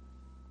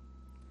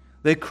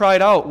 They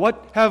cried out,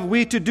 "What have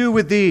we to do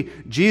with thee,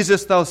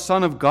 Jesus, thou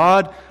Son of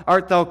God?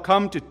 Art thou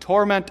come to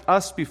torment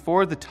us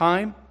before the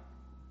time?"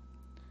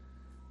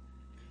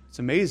 It's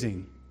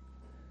amazing.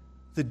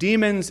 The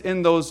demons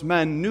in those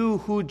men knew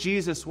who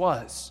Jesus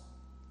was.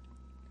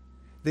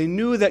 They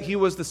knew that he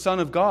was the Son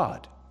of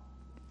God.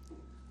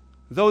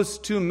 Those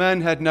two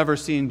men had never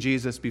seen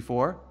Jesus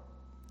before.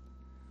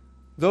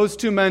 Those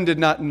two men did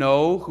not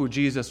know who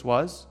Jesus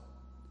was.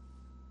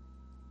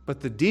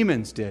 But the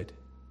demons did.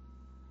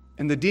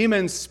 And the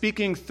demons,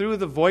 speaking through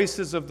the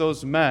voices of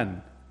those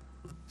men,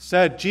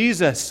 said,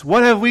 "Jesus,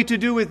 what have we to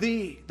do with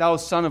thee, thou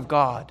Son of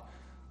God?"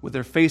 with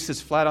their faces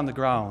flat on the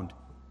ground.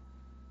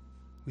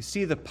 We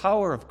see the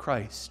power of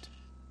Christ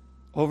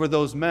over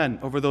those men,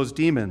 over those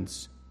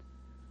demons.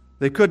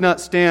 They could not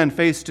stand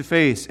face to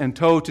face and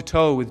toe to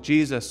toe with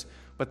Jesus,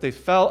 but they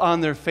fell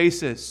on their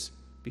faces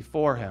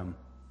before him.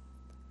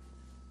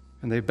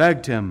 And they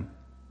begged him.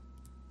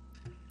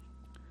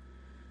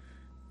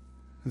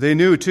 They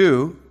knew,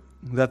 too,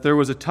 that there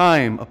was a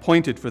time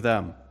appointed for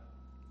them.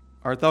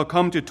 "Art thou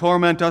come to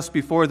torment us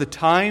before the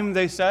time?"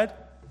 they said.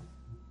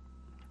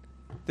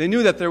 They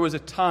knew that there was a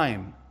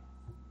time.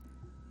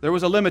 There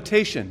was a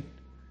limitation.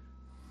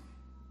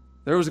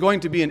 There was going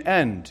to be an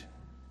end,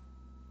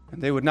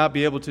 and they would not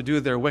be able to do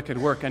their wicked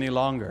work any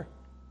longer.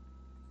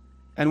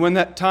 And when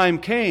that time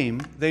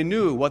came, they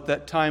knew what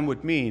that time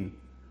would mean.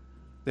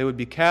 They would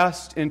be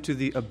cast into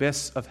the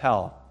abyss of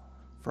hell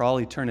for all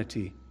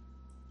eternity.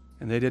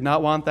 And they did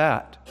not want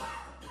that.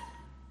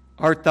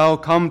 "Art thou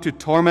come to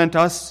torment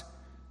us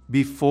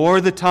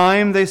before the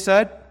time?" they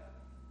said.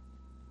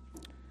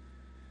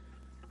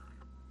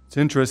 It's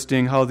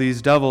interesting how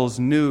these devils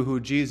knew who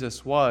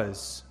Jesus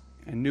was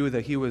and knew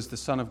that he was the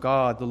Son of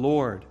God, the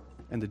Lord,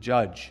 and the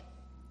Judge.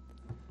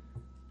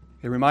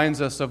 It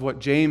reminds us of what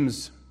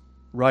James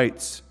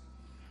writes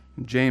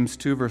in James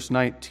 2, verse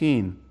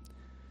 19.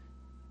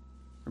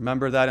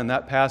 Remember that in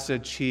that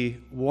passage he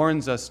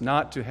warns us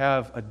not to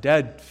have a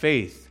dead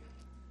faith,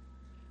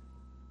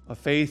 a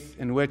faith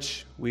in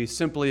which we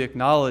simply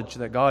acknowledge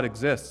that God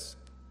exists,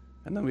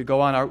 and then we go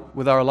on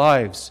with our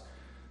lives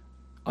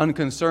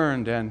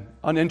unconcerned and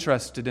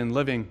uninterested in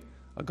living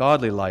a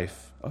godly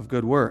life of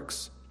good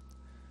works.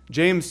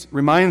 James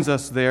reminds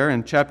us there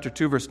in chapter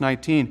 2, verse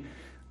 19,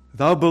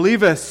 "Thou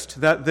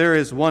believest that there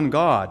is one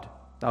God,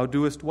 thou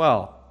doest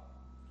well.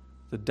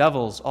 The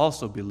devils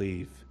also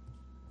believe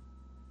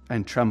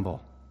and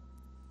tremble."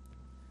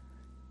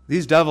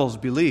 These devils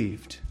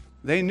believed.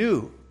 They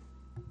knew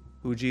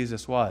who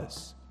Jesus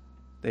was.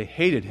 They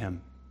hated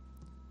him,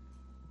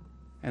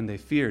 and they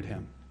feared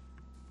him.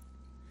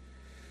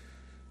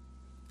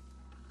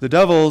 The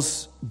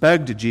devils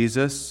begged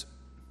Jesus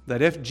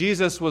that if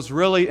Jesus was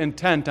really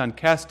intent on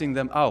casting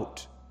them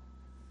out,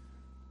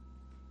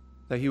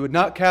 that he would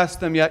not cast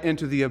them yet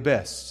into the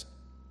abyss,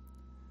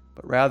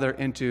 but rather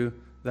into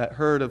that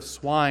herd of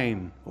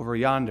swine over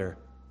yonder.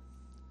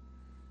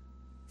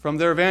 From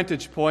their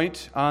vantage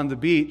point on the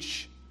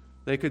beach,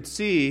 they could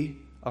see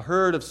a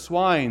herd of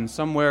swine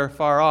somewhere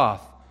far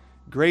off,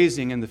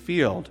 grazing in the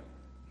field.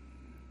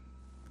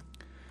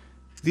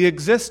 The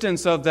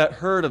existence of that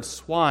herd of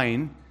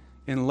swine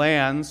in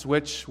lands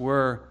which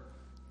were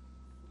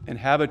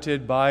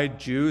inhabited by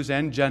Jews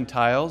and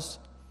Gentiles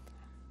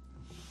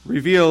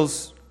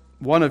reveals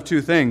one of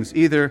two things: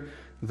 either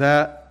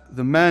that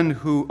the men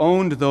who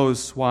owned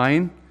those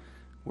swine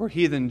were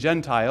heathen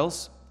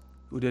Gentiles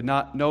who did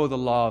not know the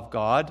law of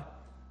God,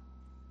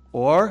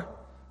 or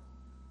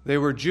they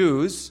were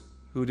Jews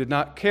who did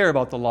not care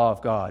about the law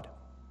of God.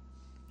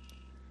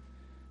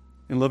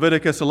 In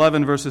Leviticus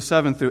 11, verses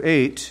 7 through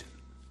 8,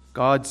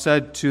 God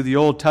said to the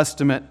Old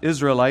Testament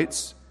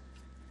Israelites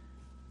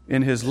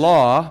in his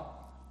law,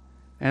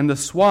 "And the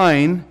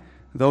swine,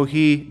 though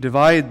he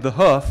divide the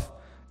hoof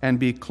and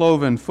be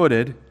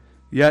cloven-footed,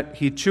 yet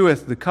he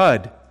cheweth the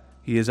cud,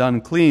 he is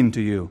unclean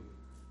to you.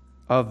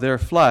 Of their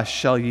flesh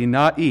shall ye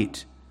not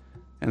eat,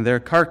 and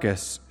their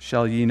carcass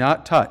shall ye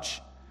not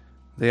touch.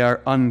 They are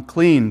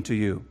unclean to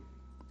you."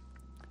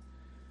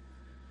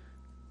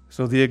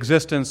 So the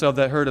existence of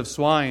that herd of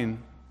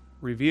swine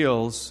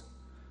reveals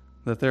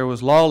that there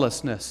was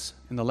lawlessness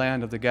in the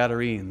land of the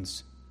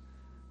Gadarenes.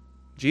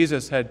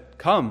 Jesus had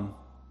come,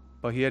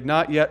 but he had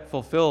not yet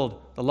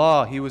fulfilled the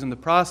law. He was in the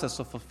process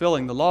of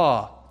fulfilling the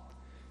law.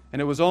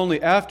 And it was only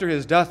after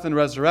his death and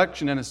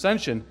resurrection and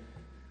ascension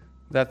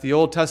that the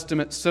Old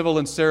Testament civil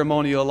and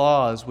ceremonial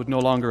laws would no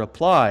longer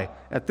apply.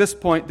 At this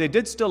point, they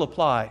did still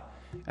apply,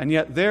 and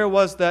yet there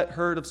was that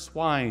herd of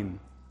swine.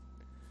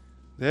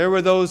 There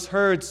were those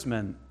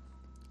herdsmen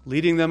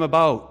leading them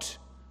about,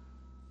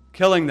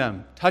 killing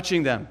them,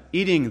 touching them,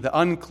 eating the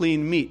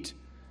unclean meat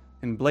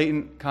in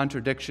blatant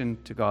contradiction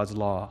to God's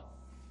law.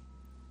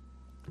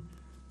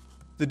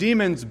 The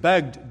demons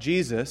begged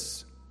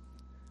Jesus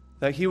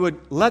that he would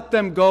let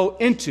them go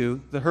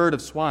into the herd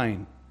of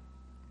swine.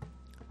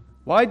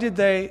 Why did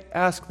they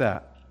ask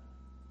that?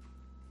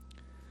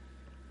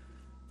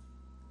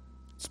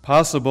 It's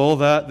possible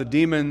that the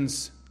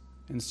demons,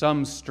 in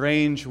some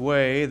strange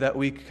way that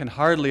we can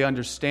hardly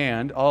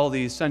understand all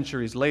these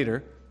centuries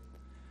later,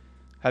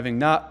 having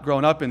not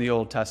grown up in the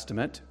Old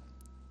Testament,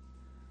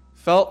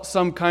 felt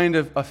some kind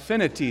of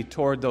affinity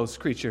toward those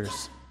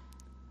creatures.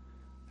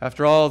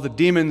 After all, the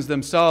demons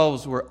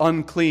themselves were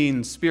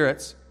unclean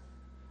spirits,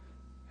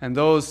 and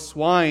those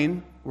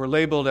swine were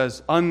labeled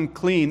as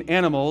unclean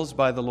animals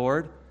by the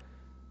Lord,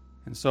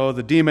 and so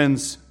the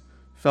demons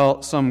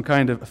felt some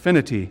kind of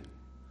affinity,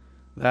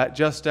 that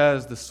just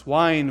as the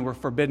swine were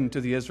forbidden to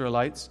the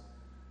Israelites,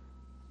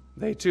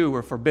 they too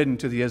were forbidden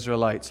to the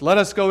Israelites. Let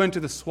us go into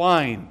the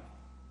swine.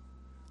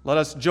 Let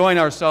us join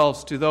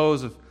ourselves to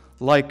those of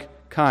like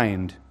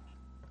kind.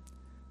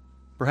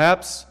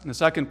 Perhaps, in the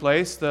second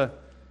place, the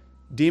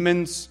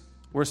demons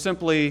were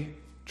simply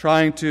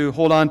trying to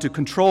hold on to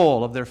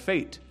control of their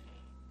fate.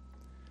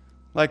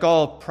 Like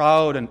all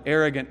proud and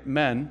arrogant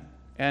men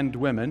and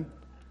women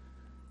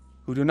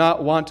who do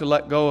not want to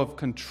let go of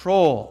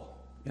control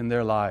in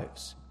their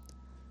lives,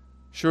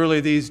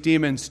 surely these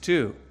demons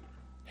too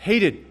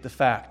hated the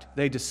fact,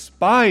 they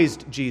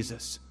despised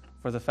Jesus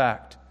for the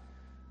fact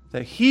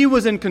that he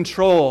was in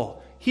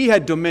control, he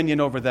had dominion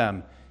over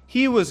them,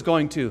 he was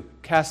going to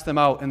cast them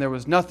out, and there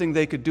was nothing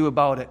they could do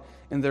about it.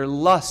 In their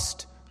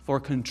lust for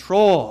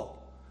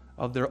control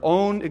of their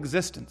own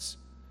existence,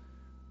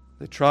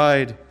 they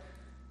tried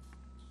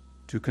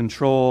to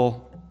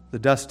control the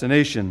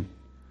destination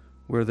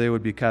where they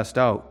would be cast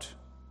out.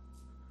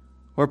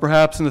 Or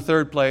perhaps in the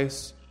third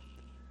place,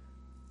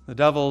 the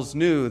devils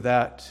knew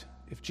that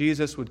if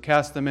Jesus would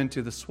cast them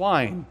into the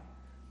swine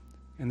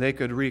and they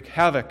could wreak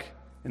havoc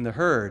in the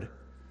herd,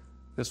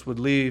 this would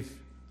leave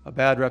a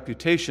bad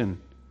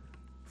reputation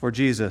for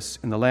Jesus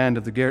in the land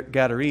of the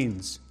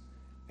Gadarenes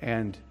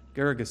and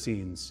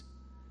Gergesenes.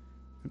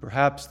 And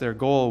perhaps their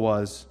goal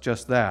was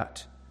just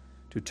that,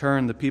 to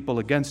turn the people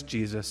against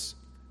Jesus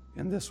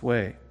in this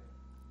way.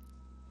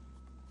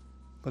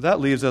 But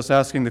that leaves us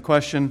asking the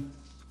question,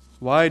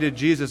 why did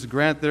Jesus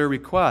grant their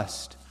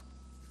request?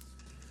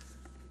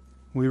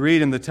 We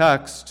read in the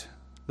text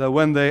that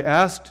when they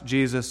asked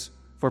Jesus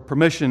for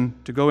permission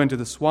to go into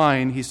the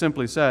swine, he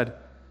simply said,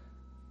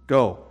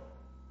 "Go."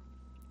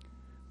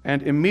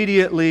 And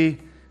immediately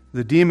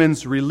the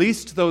demons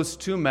released those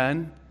two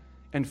men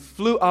and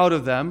flew out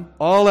of them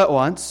all at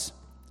once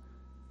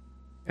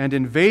and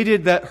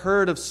invaded that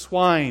herd of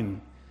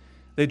swine.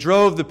 They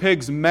drove the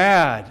pigs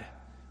mad,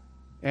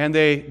 and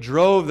they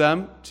drove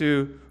them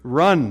to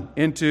run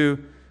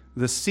into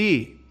the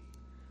sea.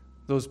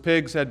 Those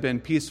pigs had been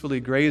peacefully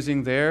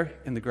grazing there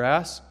in the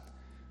grass,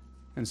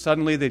 and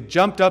suddenly they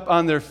jumped up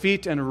on their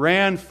feet and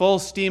ran full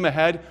steam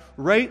ahead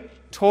right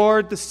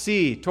toward the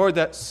sea, toward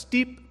that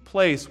steep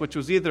place, which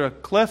was either a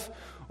cliff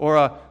or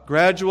a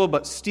gradual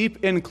but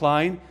steep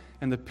incline,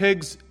 and the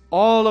pigs,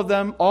 all of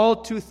them, all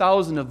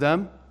 2,000 of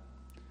them,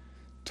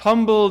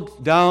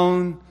 tumbled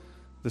down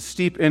the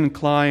steep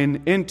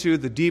incline into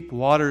the deep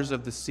waters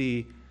of the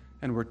sea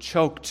and were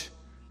choked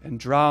and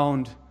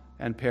drowned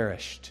and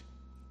perished.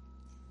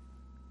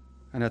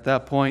 And at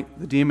that point,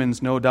 the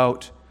demons, no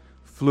doubt,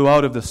 flew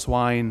out of the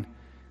swine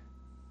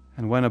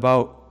and went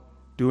about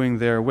doing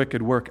their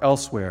wicked work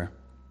elsewhere.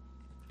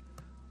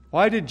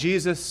 Why did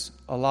Jesus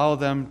allow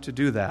them to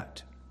do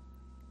that?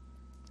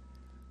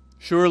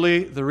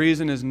 Surely the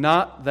reason is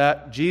not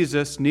that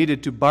Jesus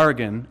needed to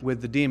bargain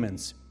with the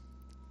demons,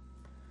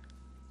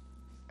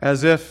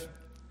 as if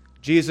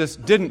Jesus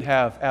didn't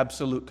have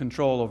absolute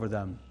control over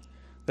them,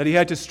 that he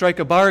had to strike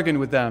a bargain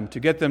with them to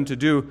get them to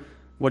do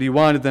what he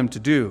wanted them to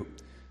do.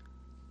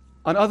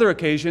 On other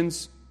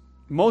occasions,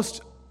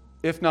 most,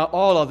 if not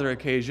all other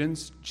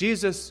occasions,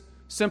 Jesus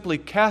simply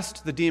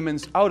cast the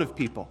demons out of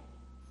people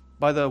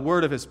by the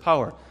word of his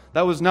power.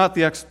 That was not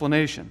the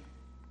explanation.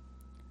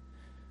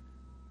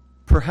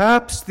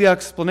 Perhaps the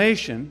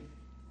explanation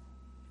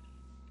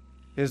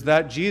is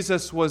that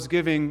Jesus was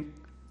giving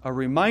a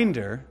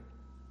reminder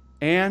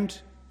and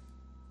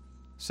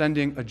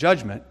sending a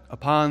judgment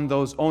upon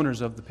those owners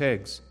of the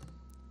pigs.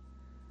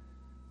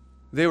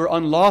 They were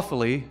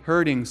unlawfully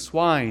herding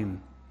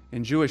swine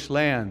in Jewish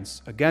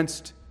lands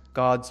against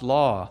God's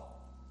law.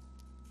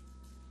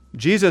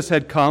 Jesus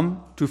had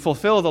come to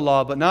fulfill the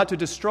law, but not to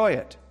destroy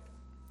it.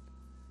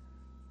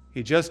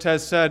 He just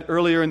has said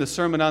earlier in the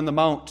Sermon on the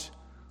Mount,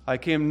 I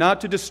came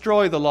not to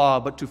destroy the law,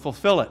 but to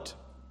fulfill it.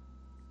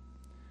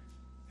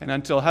 And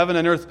until heaven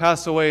and earth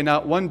pass away,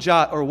 not one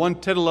jot or one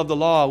tittle of the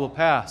law will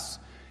pass.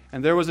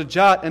 And there was a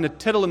jot and a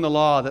tittle in the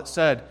law that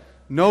said,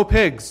 no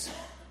pigs,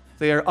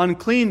 they are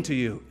unclean to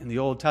you, in the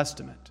Old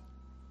Testament.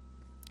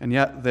 And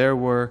yet there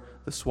were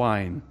the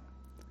swine.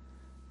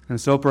 And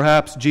so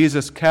perhaps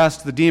Jesus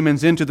cast the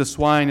demons into the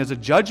swine as a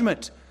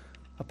judgment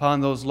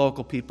upon those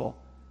local people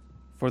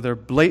for their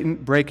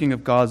blatant breaking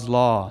of God's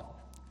law,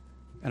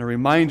 and a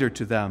reminder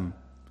to them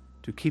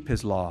to keep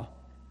his law.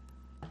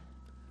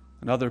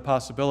 Another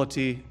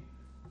possibility,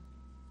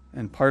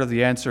 and part of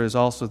the answer, is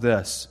also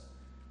this.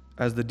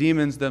 As the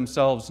demons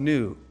themselves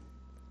knew,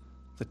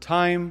 the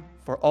time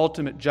for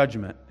ultimate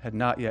judgment had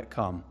not yet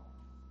come.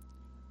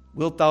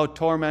 Wilt thou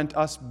torment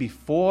us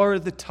before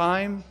the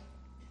time?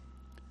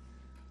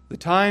 The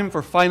time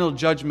for final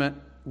judgment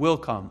will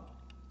come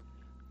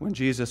when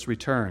Jesus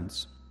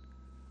returns.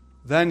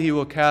 Then he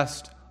will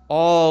cast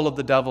all of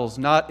the devils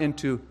not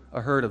into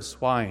a herd of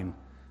swine,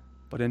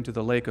 but into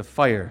the lake of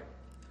fire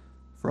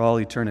for all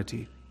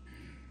eternity.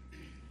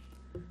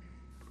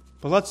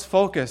 But let's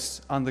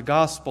focus on the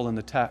gospel in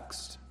the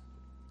text.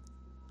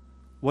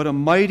 What a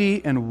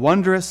mighty and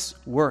wondrous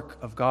work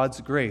of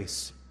God's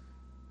grace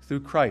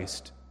through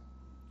Christ.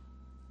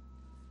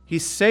 He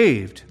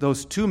saved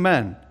those two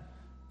men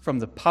from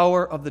the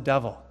power of the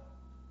devil,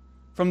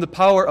 from the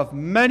power of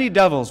many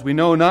devils, we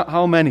know not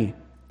how many.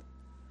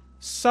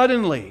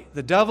 Suddenly,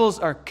 the devils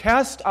are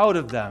cast out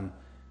of them,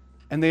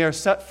 and they are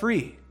set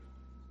free.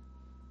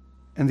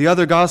 And the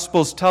other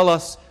Gospels tell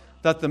us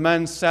that the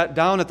men sat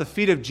down at the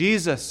feet of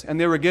Jesus, and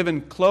they were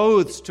given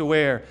clothes to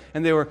wear,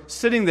 and they were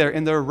sitting there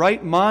in their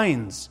right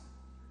minds.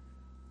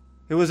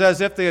 It was as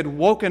if they had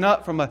woken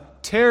up from a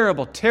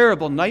terrible,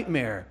 terrible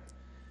nightmare.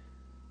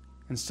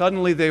 And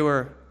suddenly they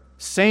were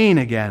sane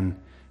again,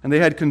 and they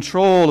had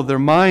control of their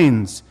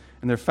minds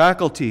and their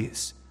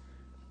faculties.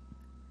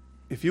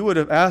 If you would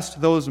have asked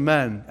those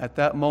men at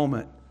that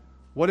moment,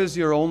 what is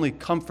your only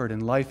comfort in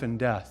life and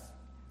death?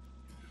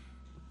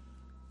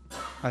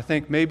 I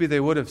think maybe they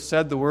would have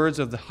said the words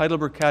of the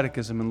Heidelberg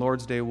Catechism in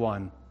Lord's Day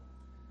 1,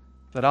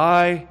 that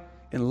I,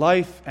 in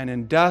life and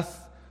in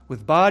death,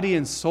 with body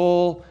and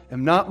soul,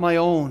 am not my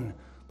own,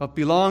 but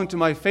belong to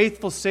my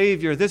faithful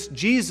Savior, this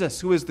Jesus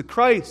who is the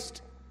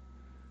Christ,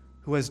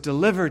 who has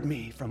delivered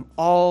me from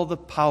all the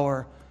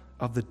power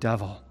of the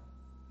devil.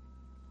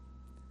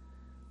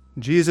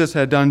 Jesus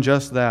had done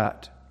just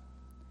that,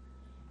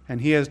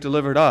 and he has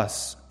delivered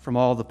us from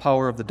all the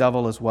power of the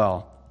devil as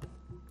well.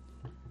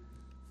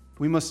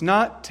 We must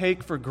not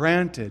take for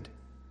granted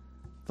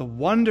the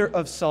wonder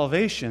of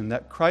salvation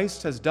that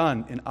Christ has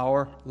done in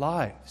our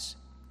lives.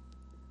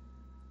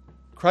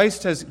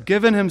 Christ has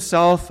given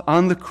himself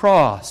on the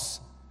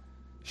cross,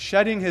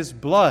 shedding his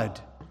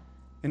blood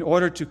in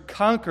order to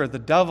conquer the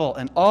devil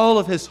and all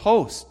of his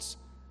hosts,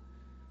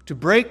 to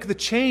break the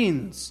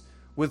chains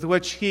with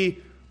which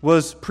he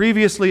was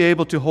previously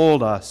able to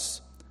hold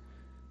us.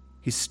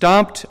 He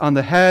stomped on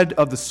the head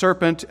of the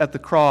serpent at the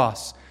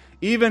cross,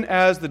 even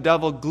as the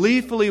devil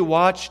gleefully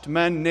watched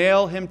men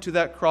nail him to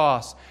that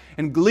cross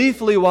and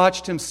gleefully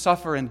watched him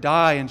suffer and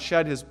die and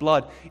shed his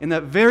blood. In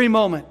that very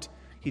moment,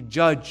 he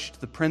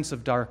judged the prince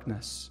of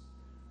darkness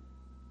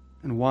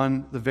and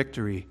won the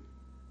victory.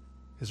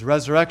 His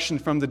resurrection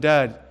from the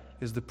dead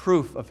is the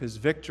proof of his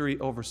victory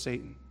over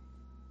Satan.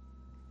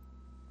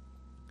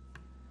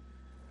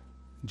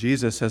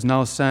 Jesus has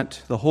now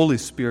sent the Holy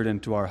Spirit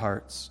into our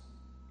hearts.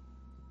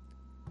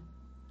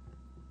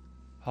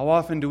 How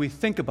often do we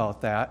think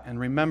about that and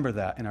remember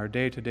that in our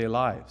day-to-day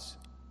lives?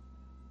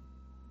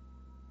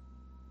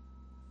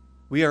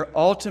 We are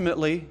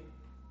ultimately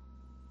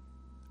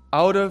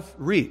out of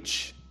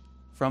reach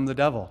from the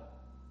devil.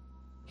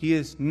 He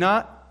is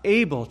not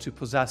able to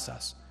possess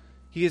us.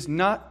 He is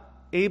not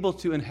able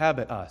to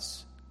inhabit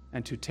us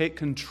and to take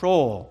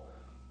control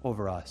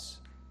over us.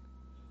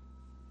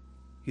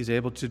 He's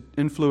able to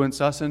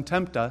influence us and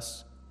tempt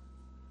us,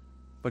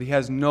 but he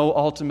has no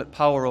ultimate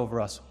power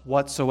over us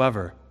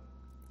whatsoever.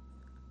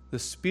 The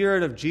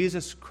Spirit of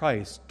Jesus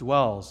Christ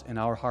dwells in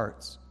our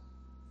hearts,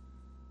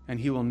 and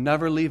he will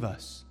never leave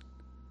us.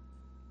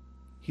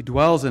 He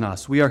dwells in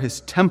us. We are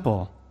his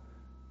temple,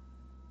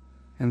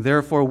 and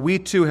therefore we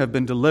too have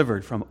been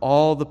delivered from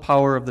all the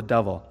power of the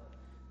devil.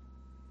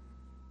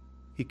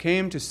 He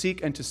came to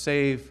seek and to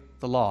save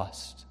the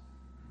lost.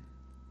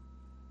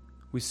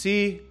 We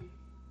see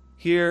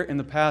here in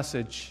the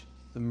passage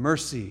the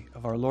mercy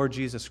of our Lord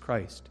Jesus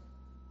Christ.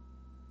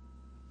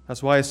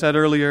 That's why I said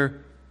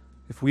earlier,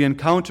 if we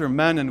encounter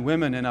men and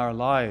women in our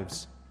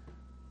lives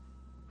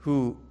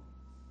who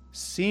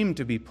seem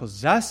to be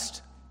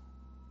possessed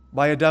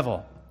by a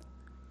devil,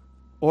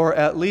 or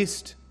at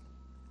least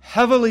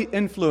heavily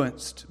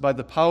influenced by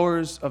the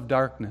powers of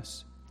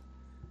darkness,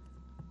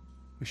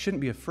 we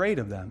shouldn't be afraid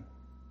of them.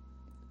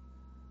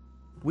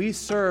 We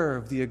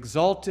serve the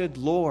exalted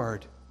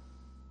Lord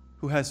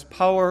who has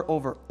power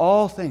over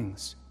all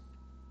things.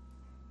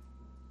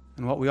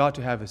 And what we ought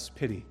to have is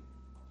pity.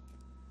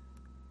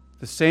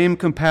 The same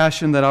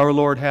compassion that our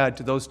Lord had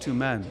to those two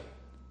men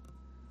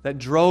that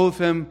drove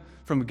him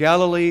from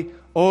Galilee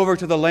over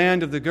to the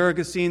land of the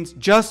Gergesenes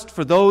just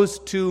for those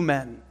two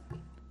men.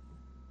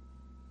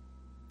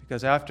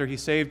 Because after he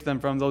saved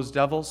them from those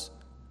devils,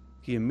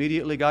 he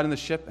immediately got in the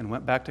ship and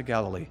went back to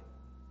Galilee.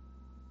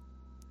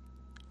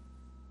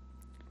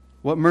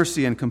 What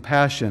mercy and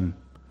compassion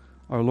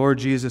our Lord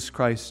Jesus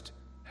Christ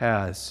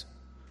has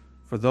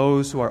for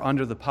those who are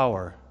under the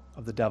power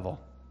of the devil.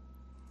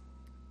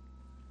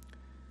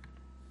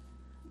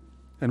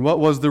 And what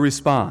was the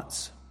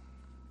response?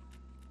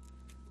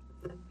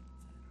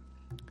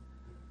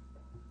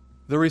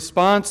 The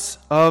response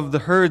of the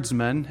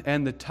herdsmen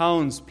and the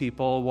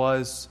townspeople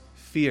was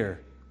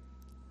fear.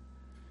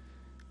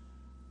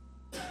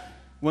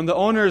 When the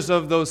owners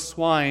of those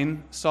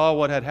swine saw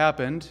what had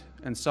happened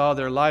and saw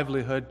their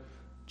livelihood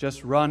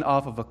just run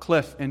off of a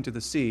cliff into the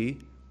sea,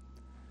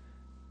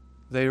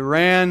 they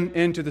ran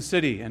into the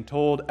city and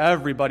told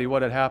everybody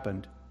what had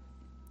happened.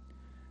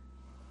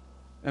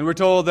 And we're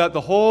told that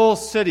the whole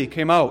city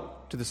came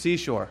out to the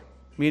seashore,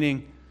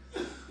 meaning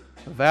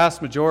the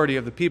vast majority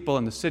of the people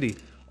in the city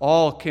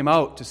all came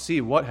out to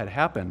see what had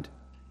happened.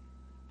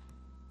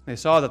 They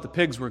saw that the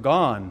pigs were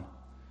gone.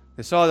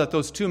 They saw that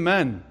those two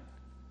men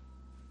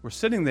were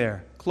sitting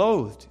there,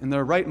 clothed in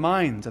their right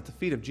minds at the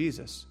feet of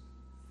Jesus.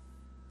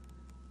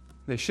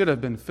 They should have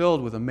been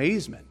filled with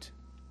amazement,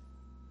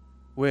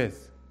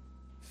 with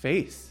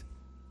faith,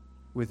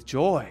 with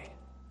joy.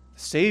 The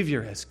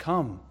Savior has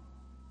come.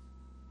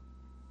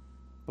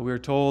 But we are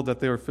told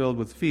that they were filled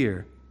with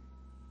fear.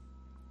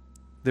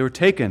 They were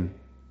taken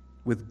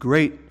with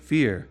great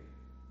fear.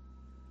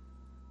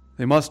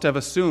 They must have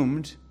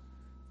assumed,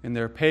 in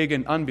their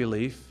pagan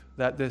unbelief,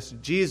 that this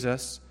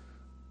Jesus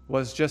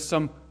was just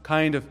some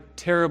kind of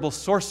terrible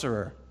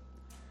sorcerer,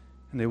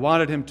 and they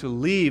wanted him to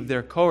leave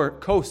their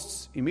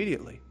coasts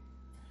immediately.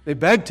 They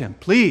begged him,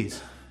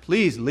 please,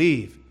 please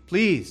leave.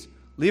 Please,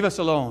 leave us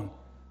alone.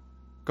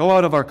 Go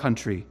out of our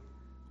country.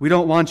 We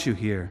don't want you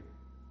here.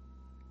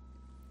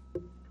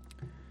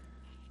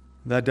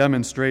 That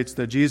demonstrates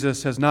that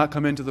Jesus has not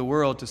come into the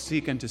world to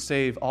seek and to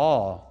save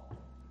all.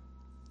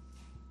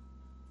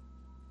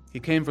 He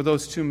came for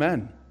those two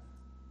men.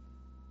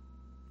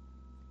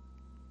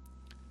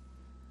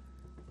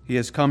 He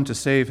has come to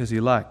save his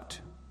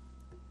elect.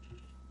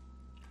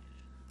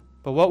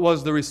 But what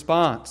was the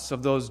response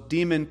of those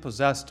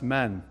demon-possessed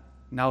men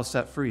now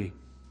set free?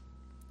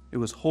 It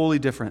was wholly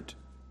different.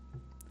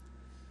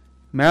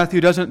 Matthew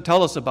doesn't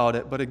tell us about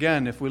it, but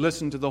again, if we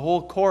listen to the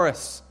whole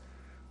chorus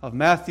of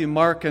Matthew,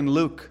 Mark, and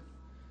Luke,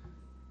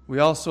 we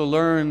also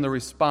learn the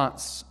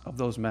response of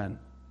those men.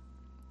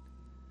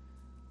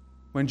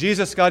 When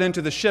Jesus got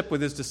into the ship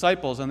with his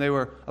disciples and they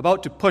were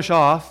about to push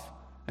off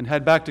and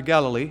head back to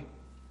Galilee,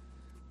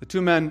 the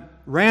two men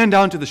ran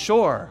down to the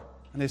shore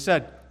and they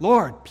said,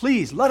 "Lord,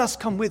 please let us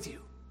come with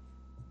you.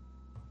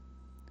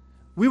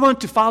 We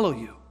want to follow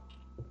you.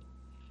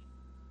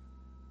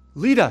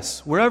 Lead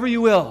us wherever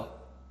you will.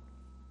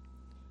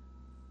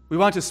 We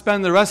want to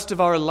spend the rest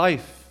of our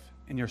life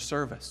in your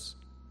service."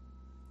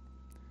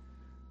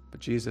 But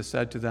Jesus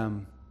said to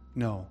them,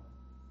 "No.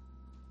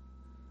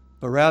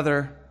 But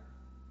rather,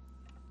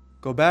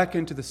 go back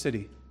into the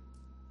city.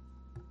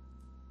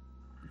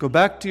 Go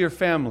back to your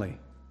family.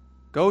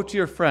 Go to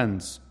your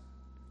friends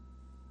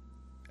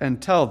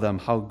and tell them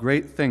how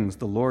great things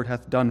the Lord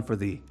hath done for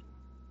thee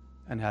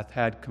and hath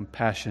had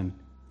compassion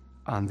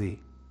on thee."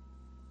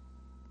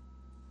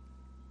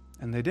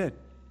 And they did.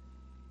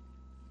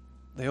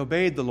 They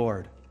obeyed the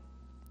Lord.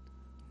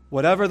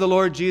 Whatever the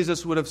Lord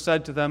Jesus would have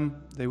said to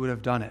them, they would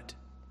have done it.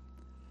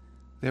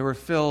 They were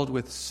filled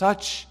with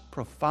such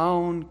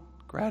profound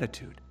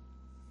gratitude.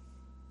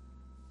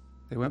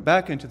 They went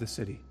back into the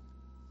city.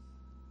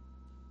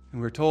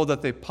 And we're told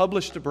that they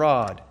published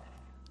abroad,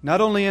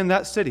 not only in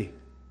that city,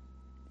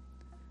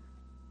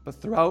 but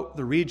throughout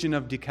the region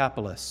of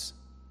Decapolis,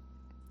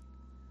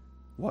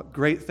 what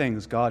great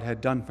things God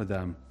had done for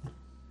them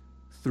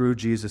through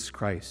Jesus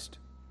Christ.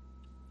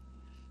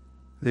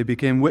 They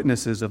became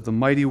witnesses of the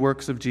mighty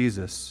works of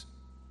Jesus,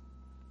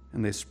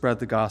 and they spread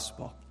the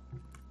gospel.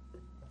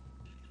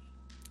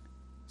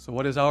 So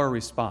what is our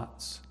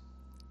response?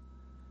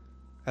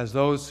 As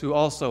those who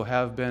also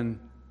have been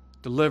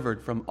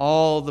delivered from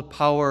all the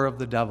power of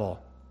the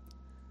devil,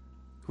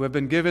 who have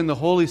been given the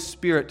Holy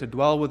Spirit to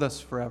dwell with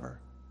us forever,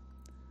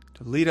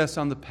 to lead us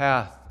on the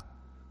path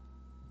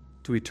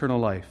to eternal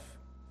life.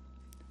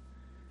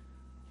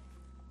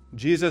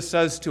 Jesus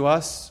says to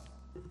us,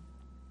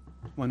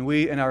 when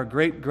we, in our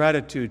great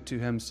gratitude to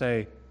him,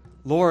 say,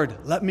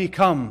 "Lord, let me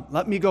come,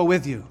 let me go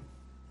with you."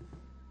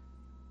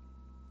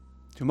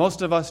 To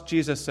most of us,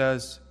 Jesus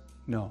says,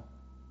 "No.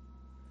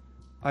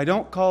 I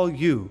don't call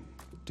you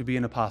to be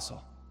an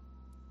apostle.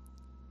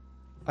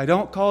 I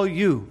don't call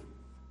you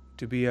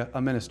to be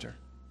a minister.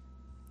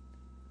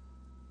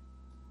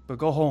 But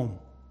go home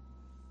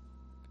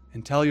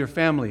and tell your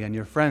family and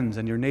your friends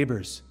and your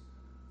neighbors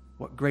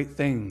what great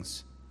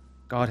things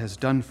God has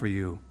done for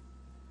you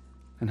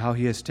and how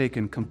he has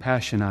taken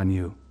compassion on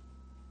you."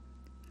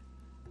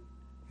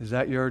 Is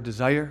that your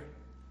desire?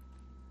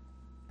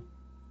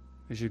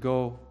 As you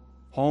go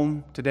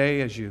home today,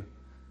 as you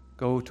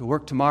go to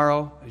work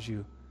tomorrow, as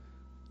you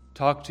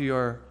talk to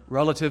your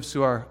relatives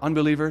who are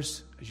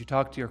unbelievers, as you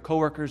talk to your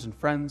coworkers and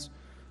friends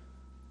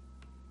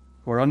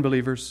who are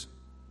unbelievers,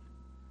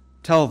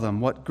 tell them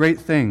what great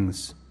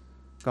things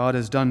God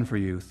has done for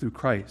you through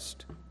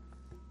Christ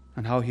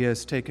and how he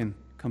has taken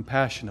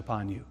compassion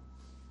upon you.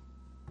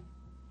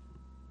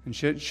 And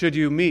should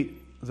you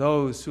meet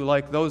those who,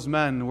 like those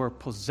men, were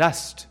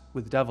possessed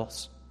with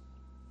devils,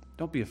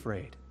 don't be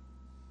afraid.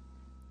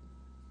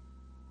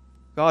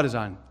 God is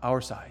on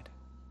our side.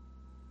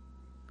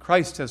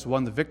 Christ has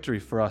won the victory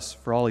for us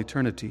for all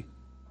eternity.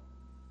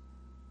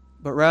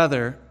 But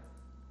rather,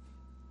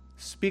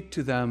 speak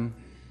to them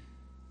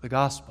the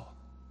gospel.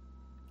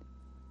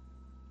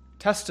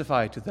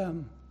 Testify to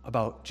them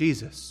about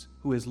Jesus,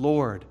 who is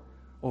Lord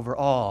over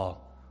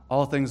all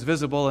things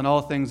visible and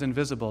all things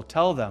invisible.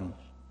 Tell them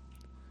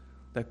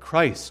that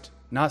Christ,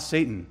 not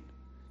Satan,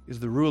 is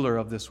the ruler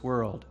of this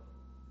world.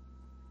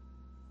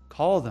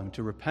 Call them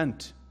to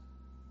repent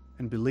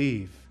and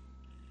believe.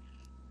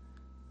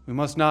 We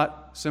must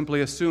not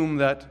simply assume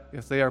that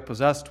if they are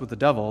possessed with the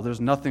devil, there's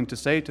nothing to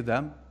say to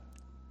them.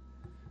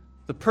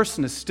 The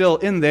person is still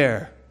in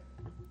there.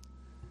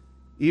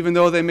 Even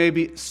though they may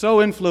be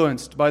so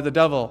influenced by the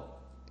devil,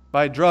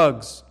 by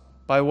drugs,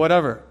 by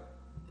whatever,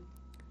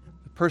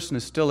 the person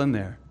is still in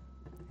there.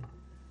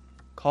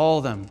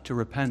 Call them to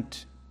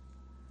repent.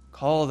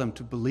 Call them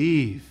to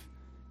believe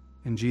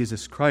in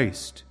Jesus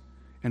Christ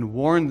and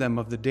warn them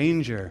of the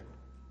danger.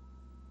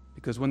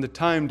 Because when the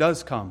time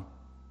does come,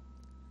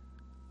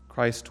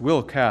 Christ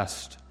will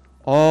cast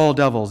all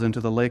devils into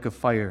the lake of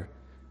fire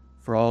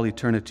for all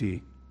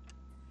eternity.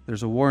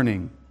 There's a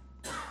warning.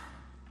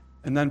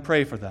 And then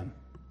pray for them.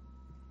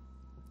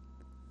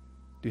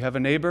 Do you have a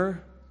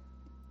neighbor?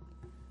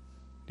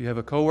 Do you have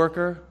a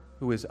coworker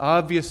who is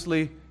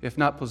obviously, if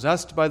not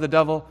possessed by the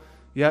devil,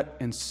 yet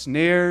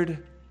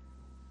ensnared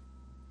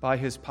by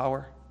his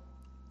power?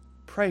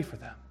 Pray for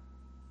them.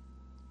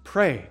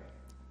 Pray.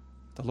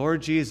 The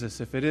Lord Jesus,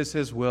 if it is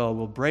his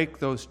will break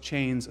those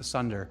chains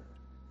asunder,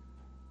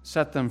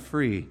 set them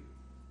free,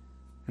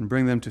 and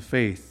bring them to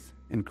faith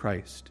in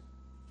Christ.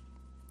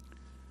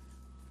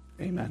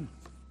 Amen.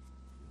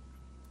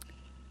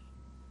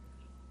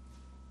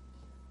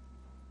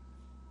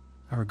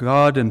 Our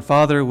God and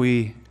Father,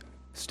 we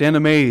stand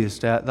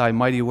amazed at thy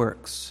mighty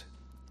works.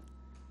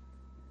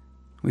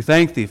 We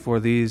thank thee for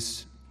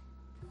these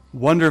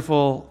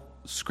wonderful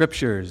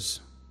scriptures,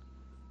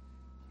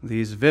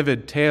 these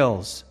vivid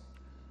tales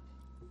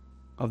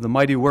of the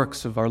mighty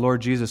works of our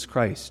Lord Jesus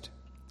Christ.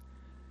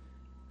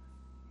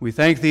 We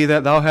thank thee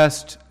that thou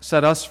hast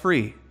set us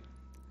free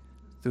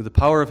through the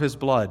power of his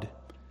blood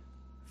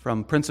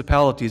from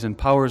principalities and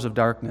powers of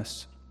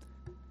darkness.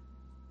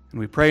 And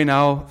we pray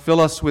now,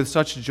 fill us with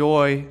such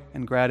joy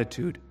and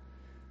gratitude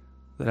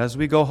that as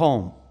we go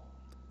home,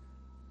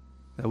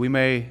 that we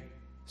may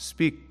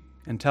speak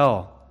and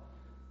tell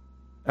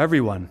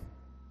everyone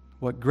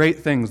what great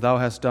things thou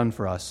hast done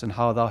for us and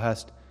how thou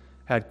hast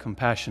had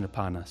compassion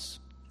upon us.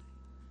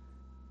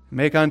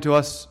 Make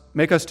us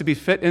to be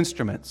fit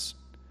instruments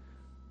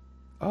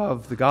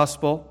of the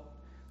gospel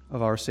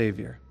of our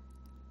Savior.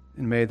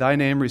 And may thy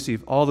name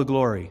receive all the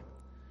glory.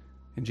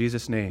 In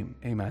Jesus' name,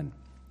 amen.